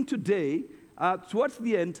anointing today. Towards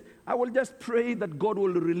the end, I will just pray that God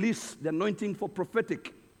will release the anointing for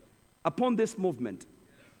prophetic upon this movement.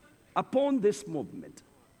 Upon this movement,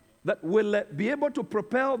 that will be able to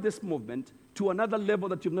propel this movement to another level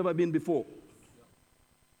that you've never been before.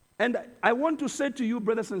 And I want to say to you,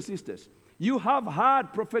 brothers and sisters, you have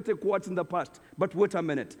heard prophetic words in the past, but wait a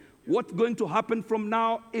minute. What's going to happen from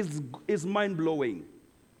now is mind-blowing.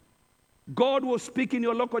 God will speak in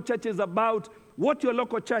your local churches about what your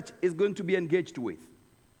local church is going to be engaged with.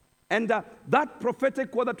 And that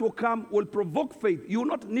prophetic word that will come will provoke faith. You will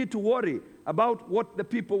not need to worry about what the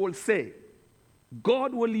people will say.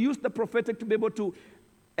 God will use the prophetic to be able to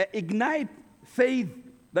ignite faith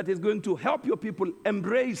that is going to help your people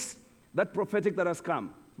embrace that prophetic that has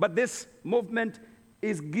come. But this movement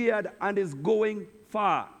is geared and is going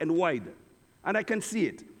far and wide. And I can see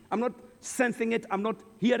it. I'm not sensing it. I'm not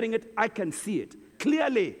hearing it. I can see it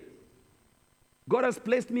clearly. God has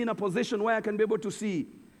placed me in a position where I can be able to see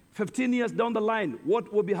 15 years down the line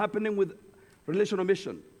what will be happening with Relational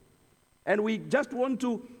Mission. And we just want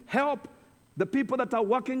to help the people that are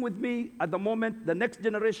working with me at the moment, the next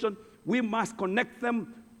generation. We must connect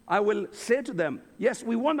them I will say to them, yes,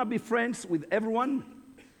 we want to be friends with everyone,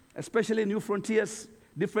 especially New Frontiers,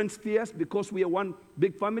 different spheres, because we are one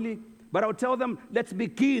big family. But I'll tell them, let's be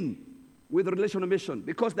keen with relational mission,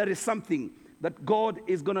 because there is something that God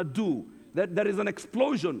is going to do. That there is an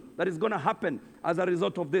explosion that is going to happen as a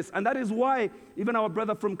result of this. And that is why even our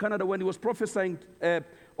brother from Canada, when he was prophesying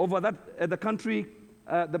over the country,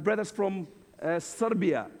 the brothers from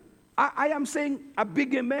Serbia, I am saying a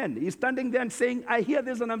big amen. He's standing there and saying, I hear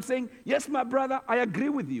this, and I'm saying, yes, my brother, I agree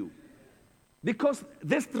with you. Because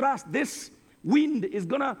this thrust, this wind is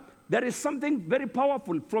going to, there is something very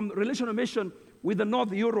powerful from relational mission with the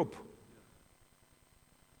North Europe.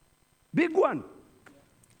 Big one.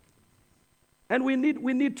 And we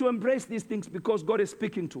need to embrace these things because God is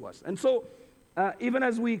speaking to us. And so, even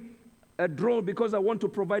as we draw, because I want to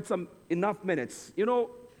provide some enough minutes, you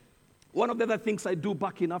know, one of the other things I do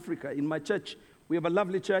back in Africa, in my church, we have a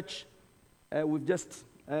lovely church. We've just,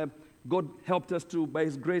 God helped us to, by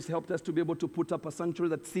His grace, helped us to be able to put up a sanctuary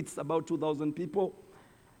that seats about 2,000 people.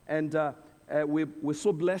 And we're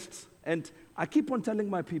so blessed. And I keep on telling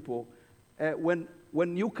my people,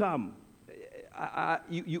 when you come,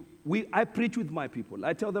 I preach with my people.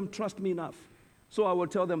 I tell them, trust me enough. So I will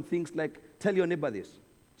tell them things like, tell your neighbor this.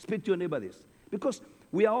 Speak to your neighbor this. Because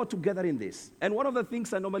we are all together in this. And one of the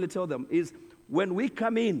things I normally tell them is, when we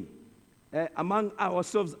come in among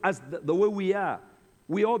ourselves as the way we are,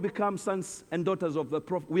 we all become sons and daughters of the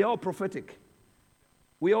prophet. We are all prophetic.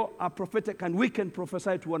 We all are prophetic, and we can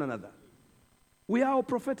prophesy to one another. We are all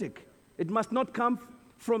prophetic. It must not come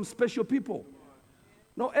from special people.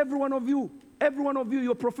 No, every one of you,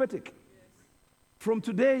 you're prophetic. From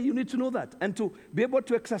today, you need to know that and to be able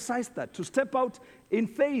to exercise that, to step out in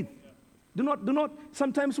faith. Do not,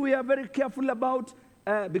 sometimes we are very careful about,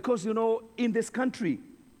 because, you know, in this country,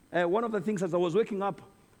 one of the things as I was waking up,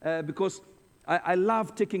 because I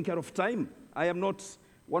love taking care of time. I am not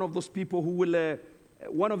one of those people who will,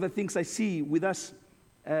 one of the things I see with us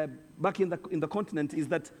back in the continent is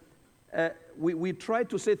that we try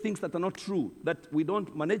to say things that are not true, that we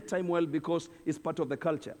don't manage time well because it's part of the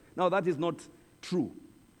culture. Now, that is not true.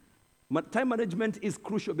 Time management is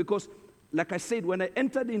crucial because, like I said, when I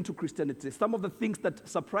entered into Christianity, some of the things that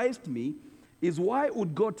surprised me is, why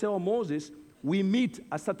would God tell Moses, we meet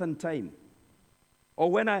a certain time? Or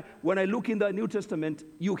when I look in the New Testament,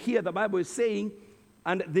 you hear the Bible is saying,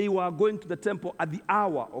 and they were going to the temple at the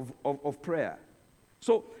hour of prayer.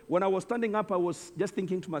 So when I was standing up, I was just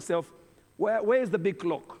thinking to myself, where is the big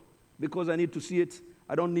clock? Because I need to see it.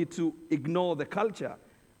 I don't need to ignore the culture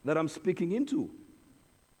that I'm speaking into.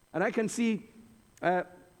 And I can see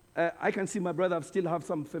my brother still have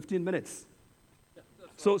some 15 minutes.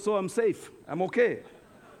 So I'm safe. I'm okay.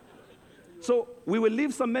 So we will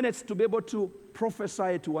leave some minutes to be able to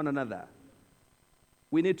prophesy to one another.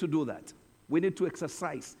 We need to do that. We need to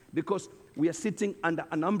exercise because we are sitting under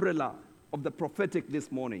an umbrella of the prophetic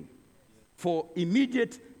this morning for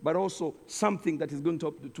immediate, but also something that is going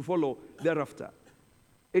to follow thereafter.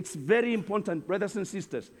 It's very important, brothers and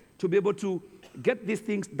sisters, to be able to get these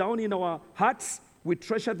things down in our hearts. We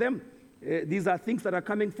treasure them. These are things that are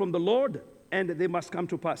coming from the Lord, and they must come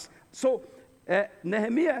to pass. So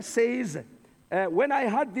Nehemiah says, when I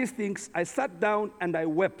heard these things, I sat down and I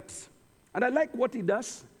wept. And I like what he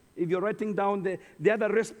does. If you're writing down the other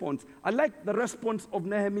response, I like the response of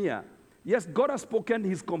Nehemiah. Yes, God has spoken.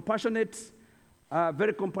 He's compassionate,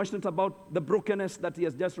 very compassionate about the brokenness that he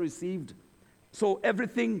has just received. So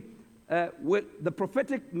everything, the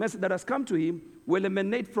prophetic message that has come to him will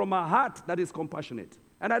emanate from a heart that is compassionate.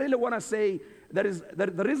 And I really want to say that is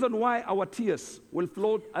the reason why our tears will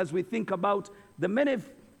flow as we think about the many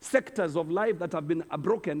sectors of life that have been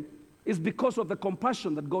broken is because of the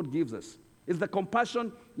compassion that God gives us. It's the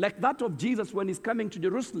compassion like that of Jesus when he's coming to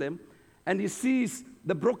Jerusalem and he sees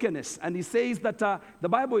the brokenness. And he says that the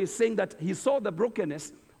Bible is saying that he saw the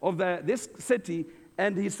brokenness of this city,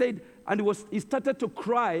 and he said, and he started to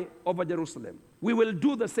cry over Jerusalem. We will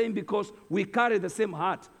do the same because we carry the same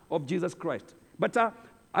heart of Jesus Christ. But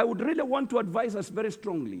I would really want to advise us very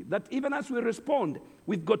strongly that even as we respond,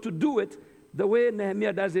 we've got to do it the way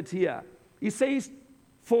Nehemiah does it here. He says,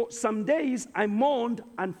 for some days I mourned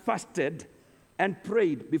and fasted and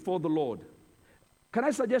prayed before the Lord. Can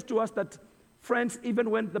I suggest to us that, friends, even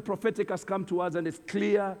when the prophetic has come to us and it's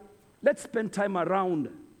clear, let's spend time around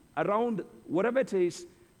whatever it is,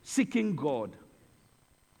 seeking God.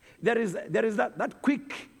 There is that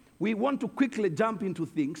quick, we want to quickly jump into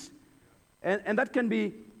things, and that can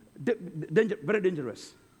be very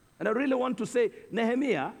dangerous. And I really want to say,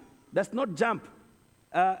 Nehemiah does not jump,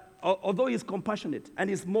 although he's compassionate and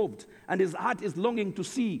he's moved, and his heart is longing to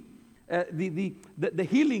see the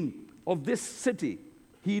healing of this city,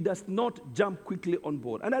 he does not jump quickly on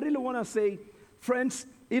board. And I really want to say, friends,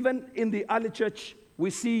 even in the early church,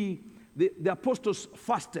 we see the apostles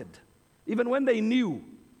fasted. Even when they knew,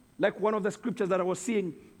 like one of the scriptures that I was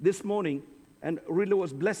seeing this morning and really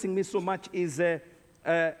was blessing me so much is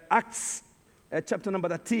Acts chapter number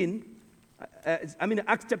 13. Acts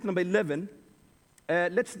chapter number 11.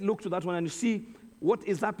 Let's look to that one and see what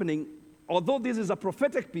is happening. Although this is a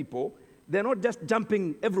prophetic people, they're not just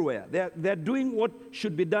jumping everywhere. They're doing what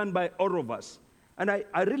should be done by all of us. And I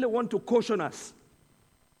really want to caution us,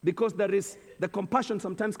 because the compassion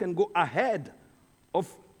sometimes can go ahead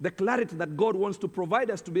of the clarity that God wants to provide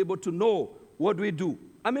us to be able to know what we do.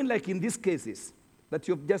 Like in these cases that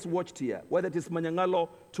you've just watched here, whether it is Manyangalo,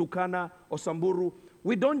 Turkana, or Samburu,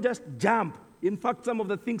 we don't just jump. In fact, some of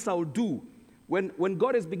the things I will do, when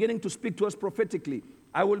God is beginning to speak to us prophetically,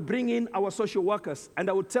 I will bring in our social workers and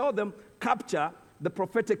I will tell them, capture the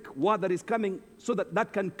prophetic word that is coming so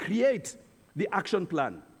that can create the action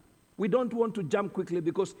plan. We don't want to jump quickly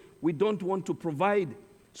because we don't want to provide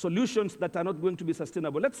solutions that are not going to be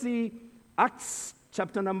sustainable. Let's see Acts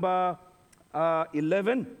chapter number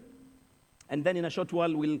 11. And then in a short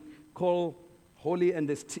while, we'll call Holly and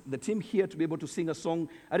the team here to be able to sing a song.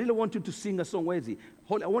 I really want you to sing a song. Where is he?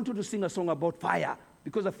 Holly, I want you to sing a song about fire,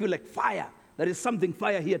 because I feel like fire. There is something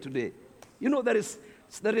fire here today. There is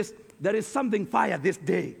something fire this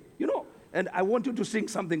day. And I want you to sing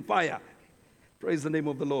something fire. Praise the name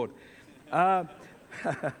of the Lord.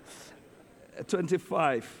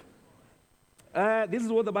 25. This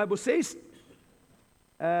is what the Bible says.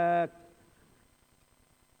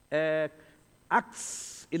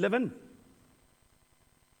 Acts 11.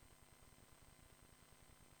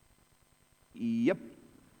 Yep.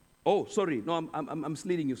 Oh, sorry. No, I'm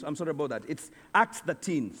misleading you. I'm sorry about that. It's Acts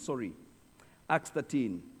 13. Sorry. Acts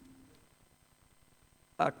 13.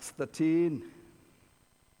 Acts 13.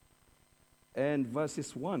 And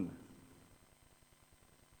verses 1.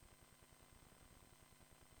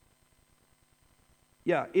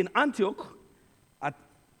 Yeah, in Antioch,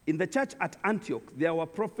 in the church at Antioch, there were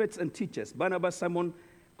prophets and teachers. Barnabas, Simon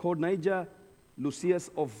called Niger, Lucius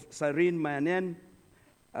of Cyrene, Manaen.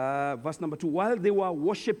 Verse number 2, while they were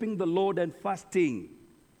worshiping the Lord and fasting.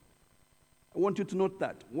 I want you to note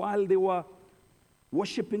that. While they were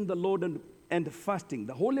worshiping the Lord and fasting,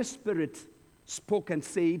 the Holy Spirit spoke and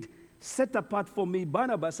said, set apart for me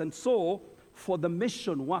Barnabas and Saul for the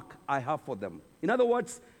mission work I have for them. In other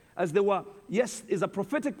words, as they were, yes, is a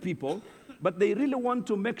prophetic people, but they really want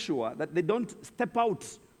to make sure that they don't step out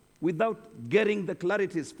without getting the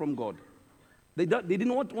clarities from God. They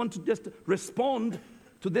didn't want to just respond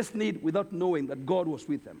to this need without knowing that God was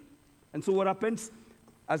with them. And so what happens,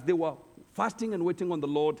 as they were fasting and waiting on the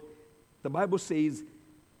Lord, the Bible says,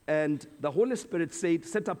 and the Holy Spirit said,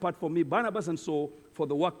 set apart for me Barnabas and Saul for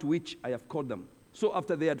the work to which I have called them. So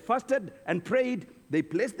after they had fasted and prayed, they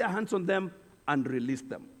placed their hands on them and released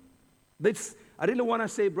them. I really want to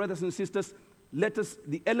say, brothers and sisters,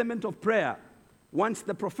 the element of prayer, once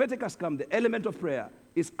the prophetic has come, the element of prayer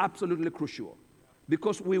is absolutely crucial.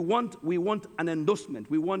 Because we want an endorsement.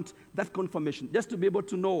 We want that confirmation. Just to be able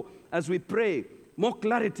to know, as we pray, more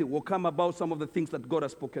clarity will come about some of the things that God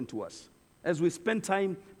has spoken to us. As we spend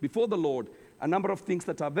time before the Lord, a number of things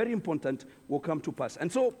that are very important will come to pass.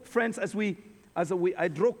 And so, friends, as I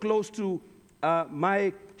draw close to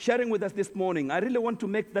my sharing with us this morning, I really want to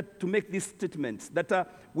make these statements that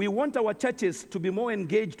we want our churches to be more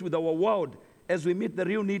engaged with our world as we meet the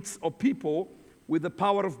real needs of people with the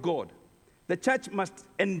power of God. The church must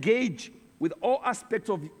engage with all aspects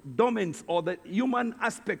of domains or the human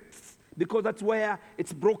aspects, because that's where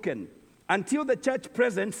it's broken. Until the church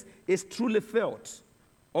presence is truly felt,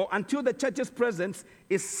 or until the church's presence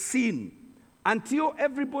is seen, until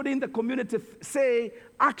everybody in the community say,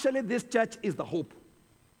 actually, this church is the hope.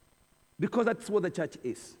 Because that's what the church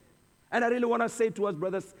is. And I really want to say to us,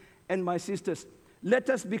 brothers and my sisters, let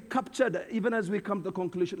us be captured, even as we come to the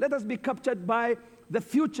conclusion, let us be captured by the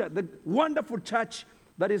future, the wonderful church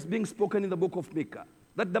that is being spoken in the book of Micah.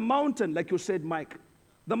 That the mountain, like you said, Mike,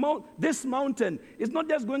 this mountain is not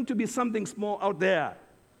just going to be something small out there.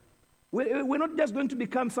 We're not just going to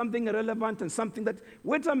become something irrelevant and something that,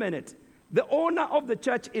 wait a minute, the owner of the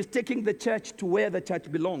church is taking the church to where the church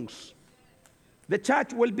belongs. The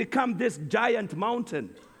church will become this giant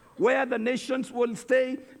mountain where the nations will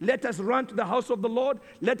say, let us run to the house of the Lord,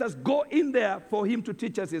 let us go in there for him to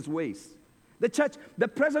teach us his ways. The church, the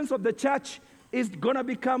presence of the church is going to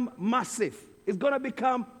become massive. It's going to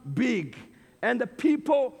become big. And the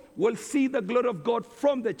people will see the glory of God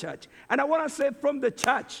from the church. And I want to say from the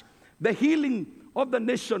church, the healing of the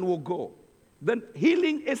nation will go. Then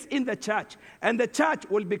healing is in the church, and the church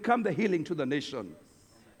will become the healing to the nation.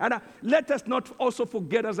 And let us not also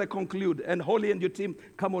forget as I conclude, and Holly and your team,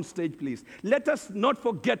 come on stage, please. Let us not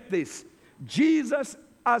forget this. Jesus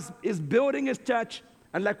is building his church,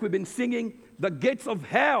 and like we've been singing, the gates of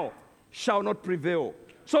hell shall not prevail.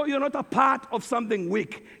 So you're not a part of something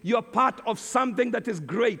weak. You're part of something that is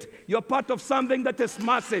great. You're part of something that is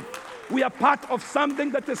massive. We are part of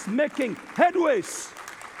something that is making headways.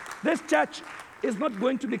 This church is not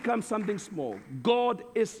going to become something small. God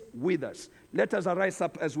is with us. Let us arise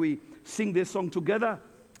up as we sing this song together.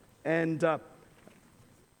 And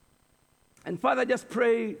Father, just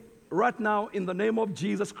pray right now in the name of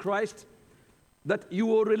Jesus Christ that you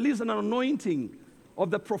will release an anointing of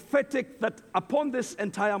the prophetic that upon this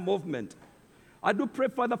entire movement. I do pray,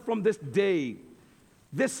 Father, from this day,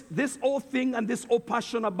 this whole thing and this whole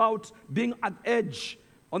passion about being at edge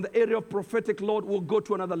on the area of prophetic, Lord, will go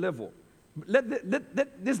to another level.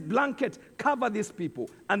 Let this blanket cover these people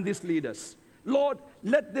and these leaders. Lord,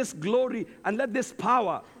 let this glory and let this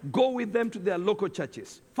power go with them to their local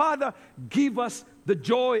churches. Father, give us the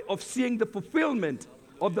joy of seeing the fulfillment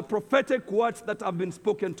of the prophetic words that have been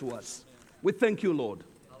spoken to us. We thank you, Lord.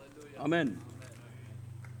 Hallelujah. Amen.